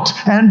out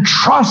and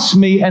trust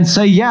me and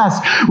say yes?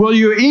 Will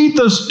you eat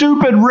the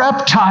stupid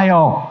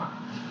reptile,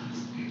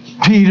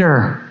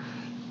 Peter,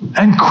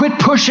 and quit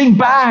pushing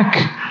back?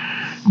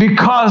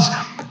 Because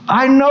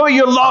I know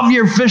you love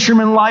your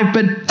fisherman life,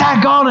 but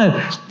daggone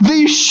it,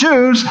 these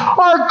shoes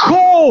are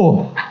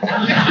cool.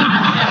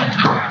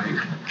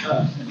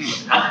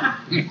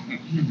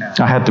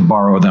 I had to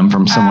borrow them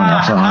from someone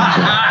else.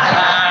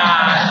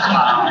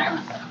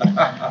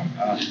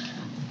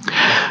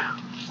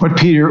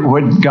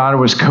 What God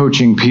was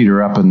coaching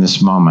Peter up in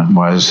this moment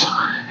was,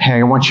 hey,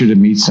 I want you to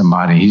meet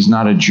somebody. He's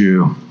not a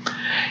Jew.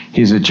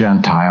 He's a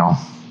Gentile.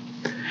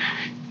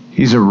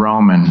 He's a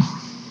Roman.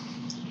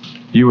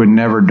 You would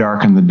never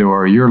darken the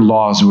door. Your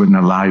laws wouldn't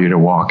allow you to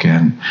walk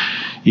in,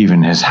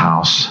 even his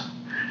house.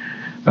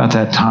 About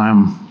that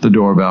time, the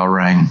doorbell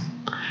rang.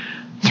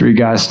 3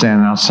 guys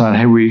standing outside.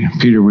 Hey,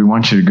 Peter, we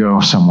want you to go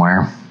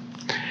somewhere.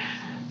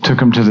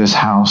 Took him to this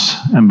house,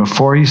 and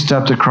before he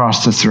stepped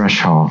across the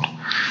threshold,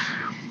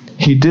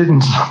 he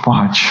didn't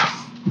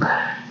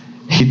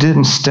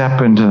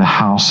step into the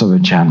house of a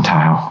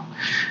Gentile.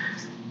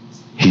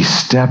 He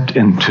stepped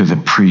into the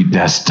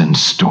predestined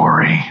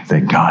story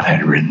that God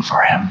had written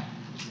for him.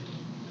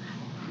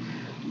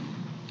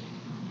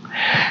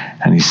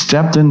 And he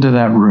stepped into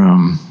that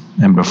room,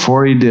 and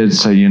before he did,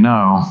 said, you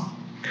know,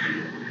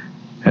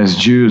 as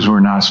Jews, we're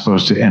not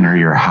supposed to enter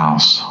your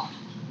house.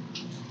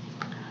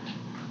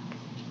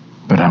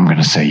 But I'm going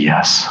to say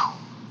yes.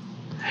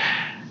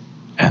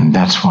 And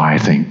that's why I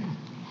think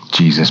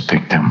Jesus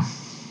picked him.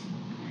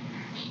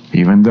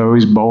 Even though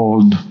he's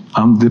bold,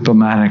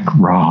 undiplomatic,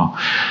 raw,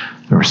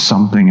 there was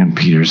something in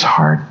Peter's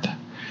heart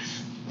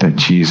that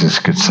Jesus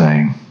could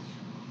say,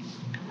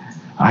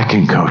 I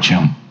can coach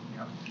him.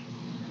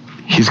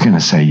 He's going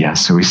to say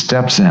yes. So he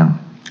steps in,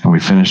 and we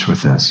finish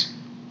with this.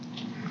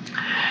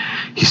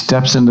 He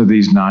steps into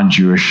these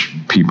non-Jewish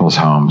people's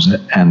homes,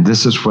 and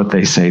this is what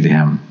they say to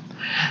him.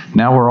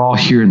 Now we're all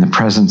here in the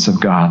presence of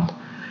God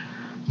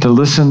to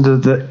listen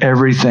to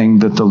everything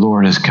that the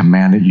Lord has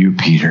commanded you,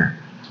 Peter,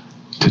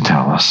 to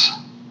tell us.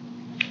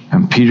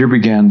 And Peter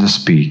began to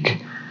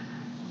speak,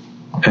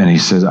 and he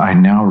said, I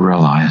now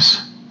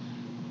realize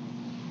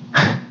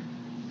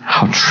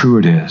how true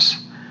it is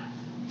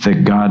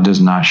that God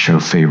does not show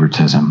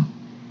favoritism,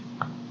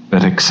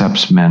 but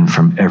accepts men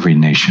from every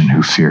nation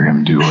who fear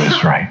him, do what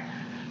is right.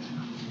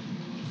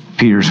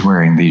 Peter's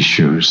wearing these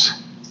shoes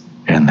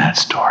in that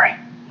story.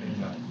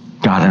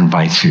 God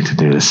invites you to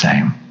do the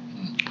same.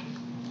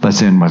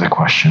 Let's end with a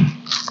question.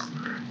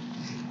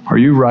 Are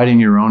you writing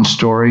your own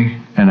story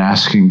and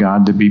asking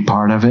God to be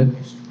part of it?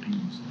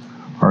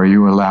 Or are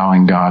you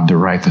allowing God to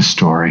write the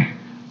story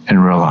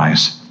and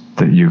realize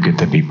that you get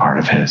to be part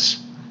of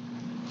his?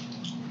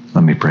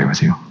 Let me pray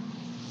with you.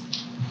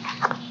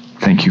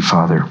 Thank you,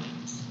 Father,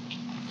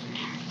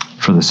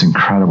 for this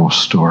incredible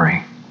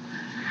story.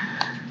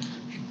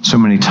 So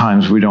many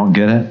times we don't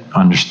get it,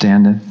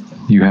 understand it.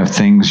 You have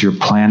things you're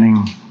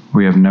planning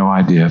we have no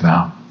idea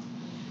about.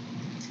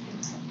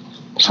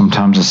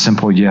 Sometimes a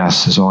simple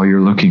yes is all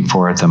you're looking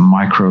for at the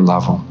micro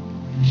level.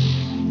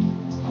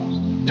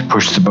 To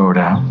push the boat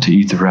out, to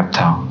eat the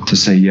reptile, to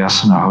say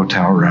yes in a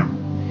hotel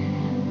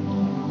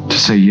room, to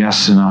say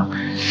yes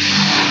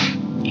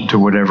to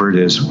whatever it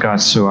is.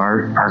 God, so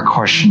our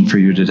question for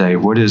you today,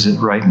 what is it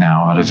right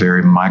now at a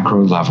very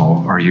micro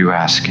level are you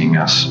asking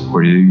us? Or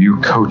are you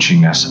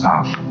coaching us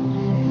up?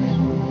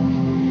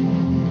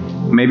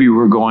 Maybe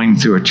we're going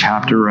through a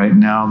chapter right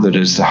now that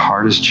is the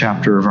hardest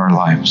chapter of our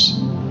lives.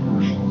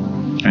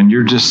 And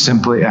you're just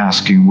simply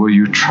asking, will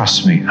you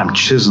trust me? I'm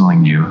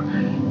chiseling you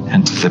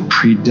into the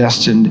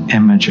predestined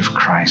image of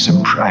Christ.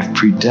 I've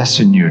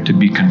predestined you to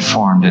be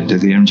conformed into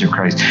the image of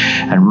Christ.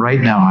 And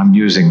right now I'm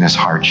using this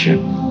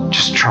hardship.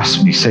 Just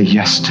trust me. Say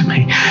yes to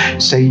me.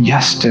 Say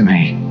yes to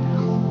me.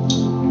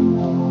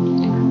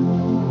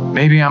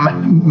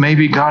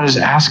 Maybe God is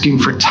asking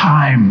for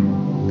time.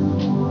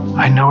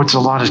 I know it's a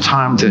lot of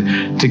time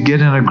to get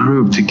in a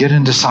group, to get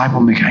in disciple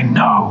making. I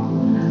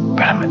know,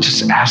 but I'm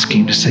just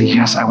asking to say,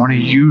 yes, I want to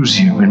use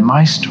you in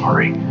my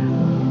story.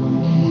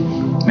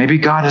 Maybe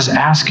God is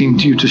asking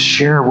you to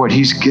share what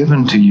he's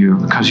given to you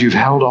because you've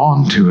held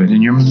on to it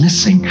and you're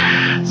missing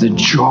the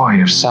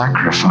joy of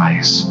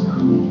sacrifice.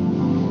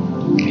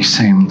 He's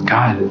saying,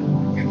 God,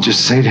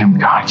 just say to him,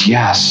 God,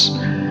 yes.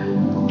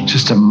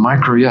 Just a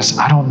micro yes.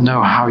 I don't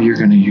know how you're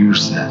going to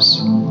use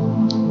this.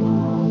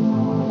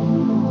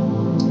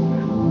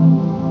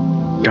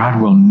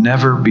 God will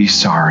never be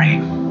sorry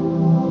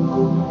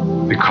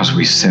because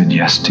we said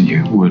yes to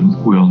you.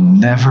 We'll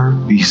never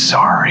be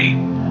sorry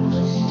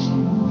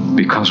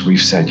because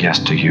we've said yes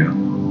to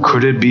you.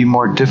 Could it be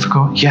more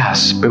difficult?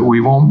 Yes, but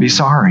we won't be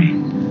sorry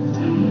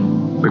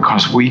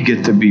because we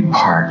get to be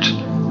part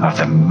of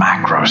the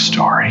macro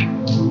story.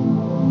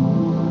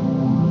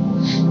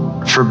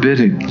 Forbid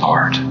it,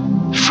 Lord.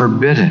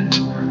 Forbid it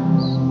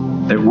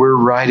that we're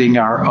writing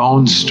our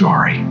own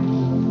story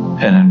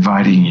and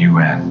inviting you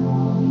in.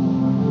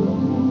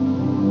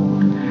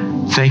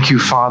 Thank you,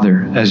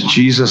 Father, as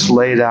Jesus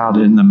laid out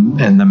in the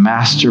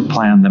master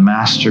plan, the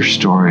master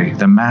story,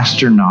 the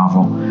master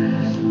novel,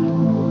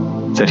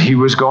 that he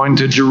was going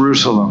to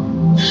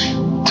Jerusalem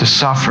to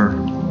suffer,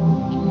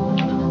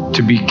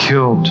 to be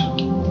killed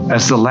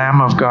as the Lamb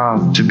of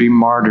God, to be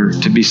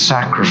martyred, to be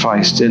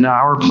sacrificed in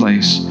our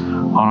place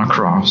on a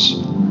cross.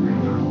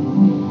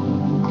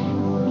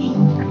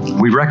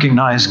 We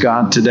recognize,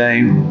 God,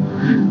 today,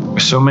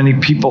 with so many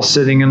people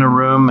sitting in a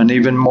room and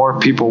even more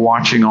people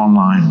watching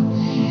online,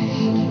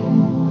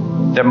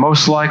 that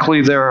most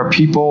likely there are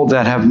people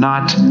that have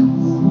not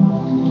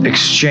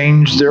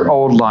exchanged their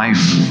old life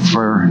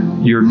for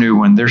your new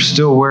one. They're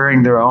still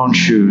wearing their own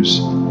shoes,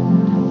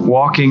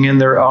 walking in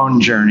their own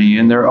journey,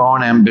 in their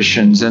own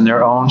ambitions, in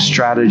their own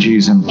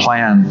strategies and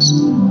plans.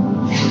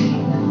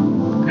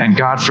 And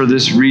God, for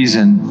this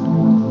reason,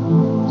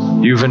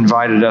 you've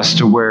invited us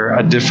to wear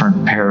a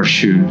different pair of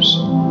shoes.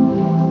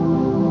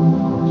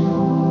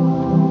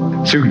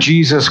 Through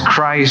Jesus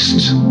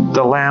Christ,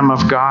 the Lamb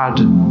of God,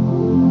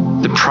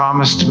 the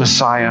promised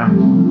Messiah,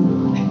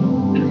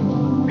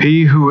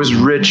 he who was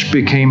rich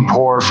became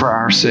poor for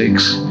our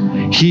sakes.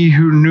 He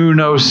who knew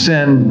no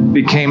sin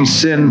became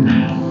sin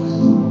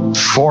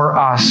for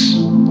us,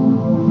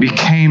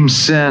 became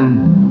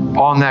sin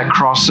on that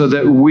cross so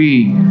that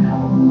we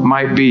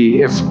might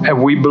be, if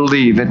we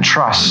believe and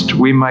trust,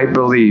 we might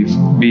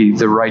be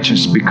the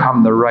righteous,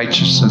 become the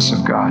righteousness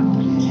of God.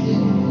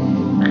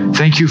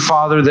 Thank you,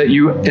 Father, that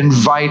you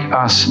invite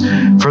us,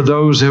 for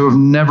those who have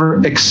never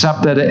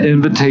accepted an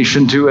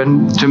invitation,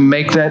 to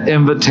make that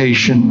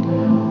invitation,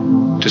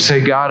 to say,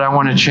 God, I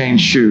want to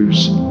change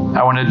shoes.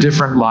 I want a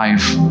different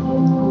life.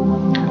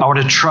 I want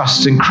to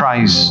trust in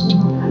Christ.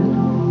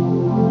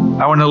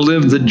 I want to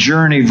live the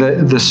journey,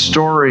 the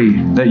story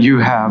that you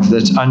have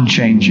that's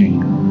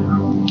unchanging.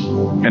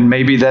 And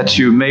maybe that's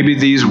you. Maybe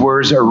these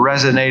words are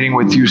resonating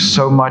with you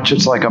so much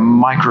it's like a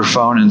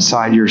microphone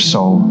inside your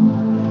soul.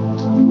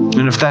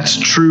 And if that's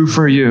true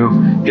for you,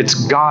 it's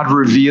God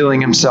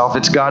revealing himself.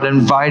 It's God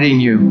inviting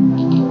you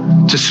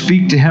to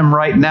speak to him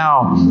right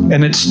now.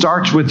 And it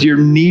starts with your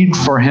need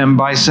for him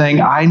by saying,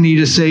 I need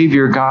a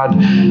Savior, God,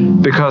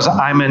 because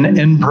I'm an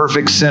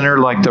imperfect sinner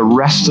like the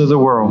rest of the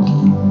world.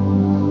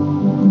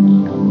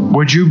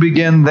 Would you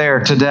begin there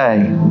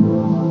today?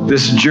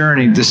 This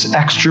journey, this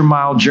extra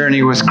mile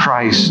journey with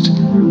Christ.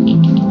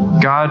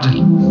 God,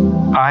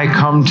 I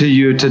come to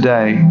you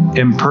today,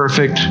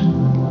 imperfect,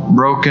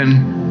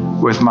 broken,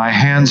 with my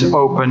hands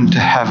open to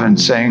heaven,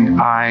 saying,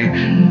 I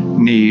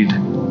need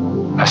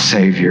a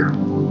Savior.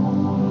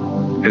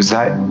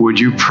 Would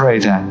you pray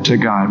that to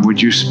God? Would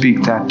you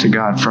speak that to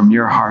God from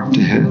your heart to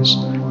his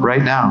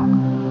right now?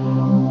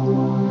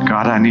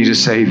 God, I need a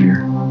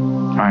Savior.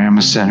 I am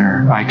a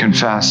sinner. I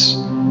confess.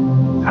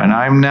 And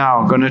I'm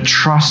now going to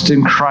trust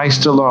in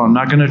Christ alone,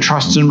 not going to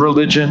trust in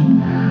religion,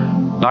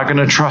 Not going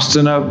to trust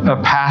in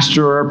a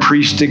pastor or a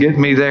priest to get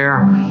me there.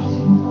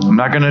 I'm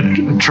not going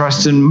to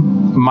trust in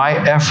my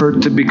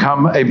effort to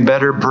become a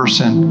better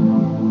person.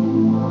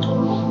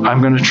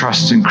 I'm going to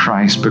trust in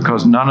Christ,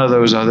 because none of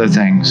those other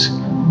things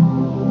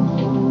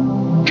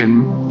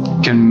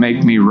can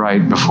make me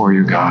right before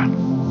you, God.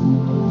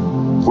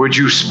 Would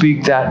you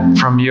speak that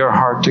from your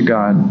heart to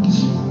God?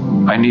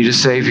 I need a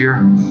Savior.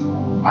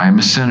 I am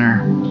a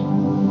sinner.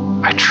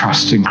 I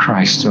trust in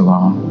Christ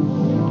alone.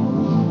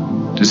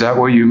 Is that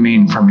what you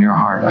mean from your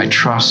heart? I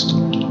trust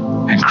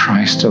in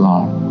Christ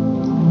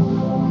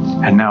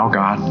alone. And now,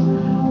 God,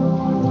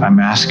 I'm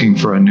asking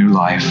for a new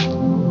life.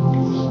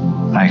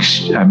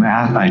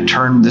 I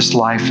turn this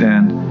life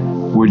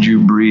in. Would you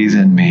breathe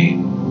in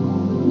me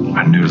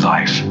a new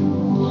life?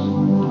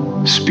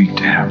 Speak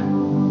to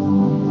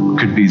Him.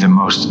 Could be the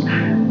most.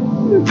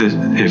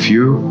 If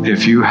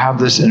you have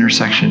this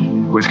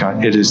intersection with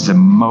God, it is the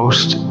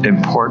most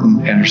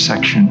important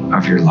intersection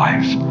of your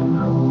life.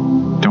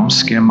 Don't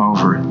skim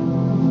over it.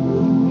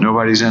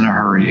 Nobody's in a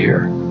hurry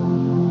here.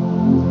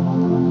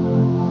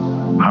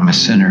 I'm a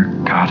sinner.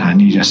 God, I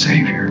need a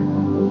Savior.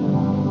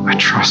 I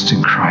trust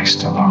in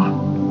Christ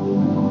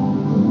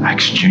alone. I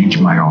exchange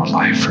my old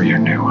life for your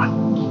new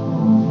one.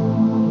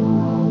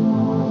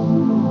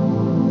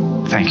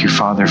 Thank you,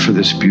 Father, for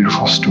this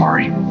beautiful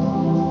story.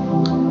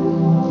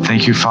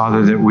 Thank you,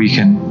 Father, that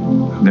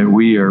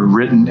we are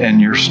written in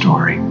your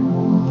story.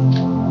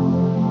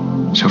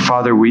 So,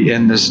 Father, we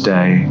end this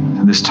day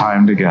and this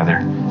time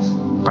together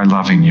by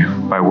loving you,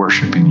 by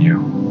worshiping you.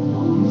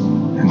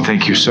 And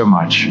thank you so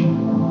much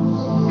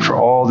for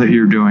all that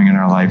you're doing in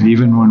our life,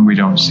 even when we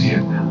don't see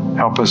it.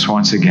 Help us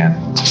once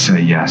again to say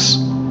yes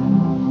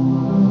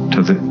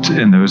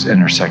in those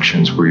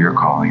intersections where you're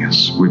calling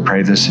us. We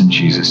pray this in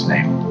Jesus'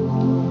 name.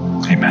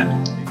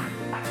 Amen.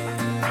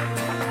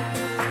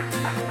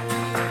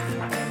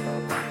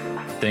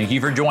 Thank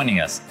you for joining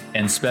us,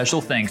 and special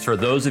thanks for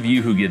those of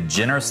you who give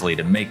generously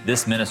to make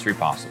this ministry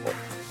possible.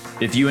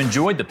 If you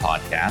enjoyed the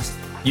podcast,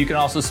 you can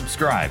also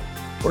subscribe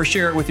or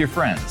share it with your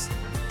friends.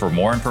 For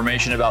more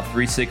information about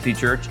 360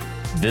 Church,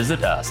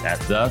 visit us at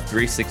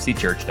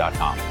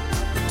the360church.com.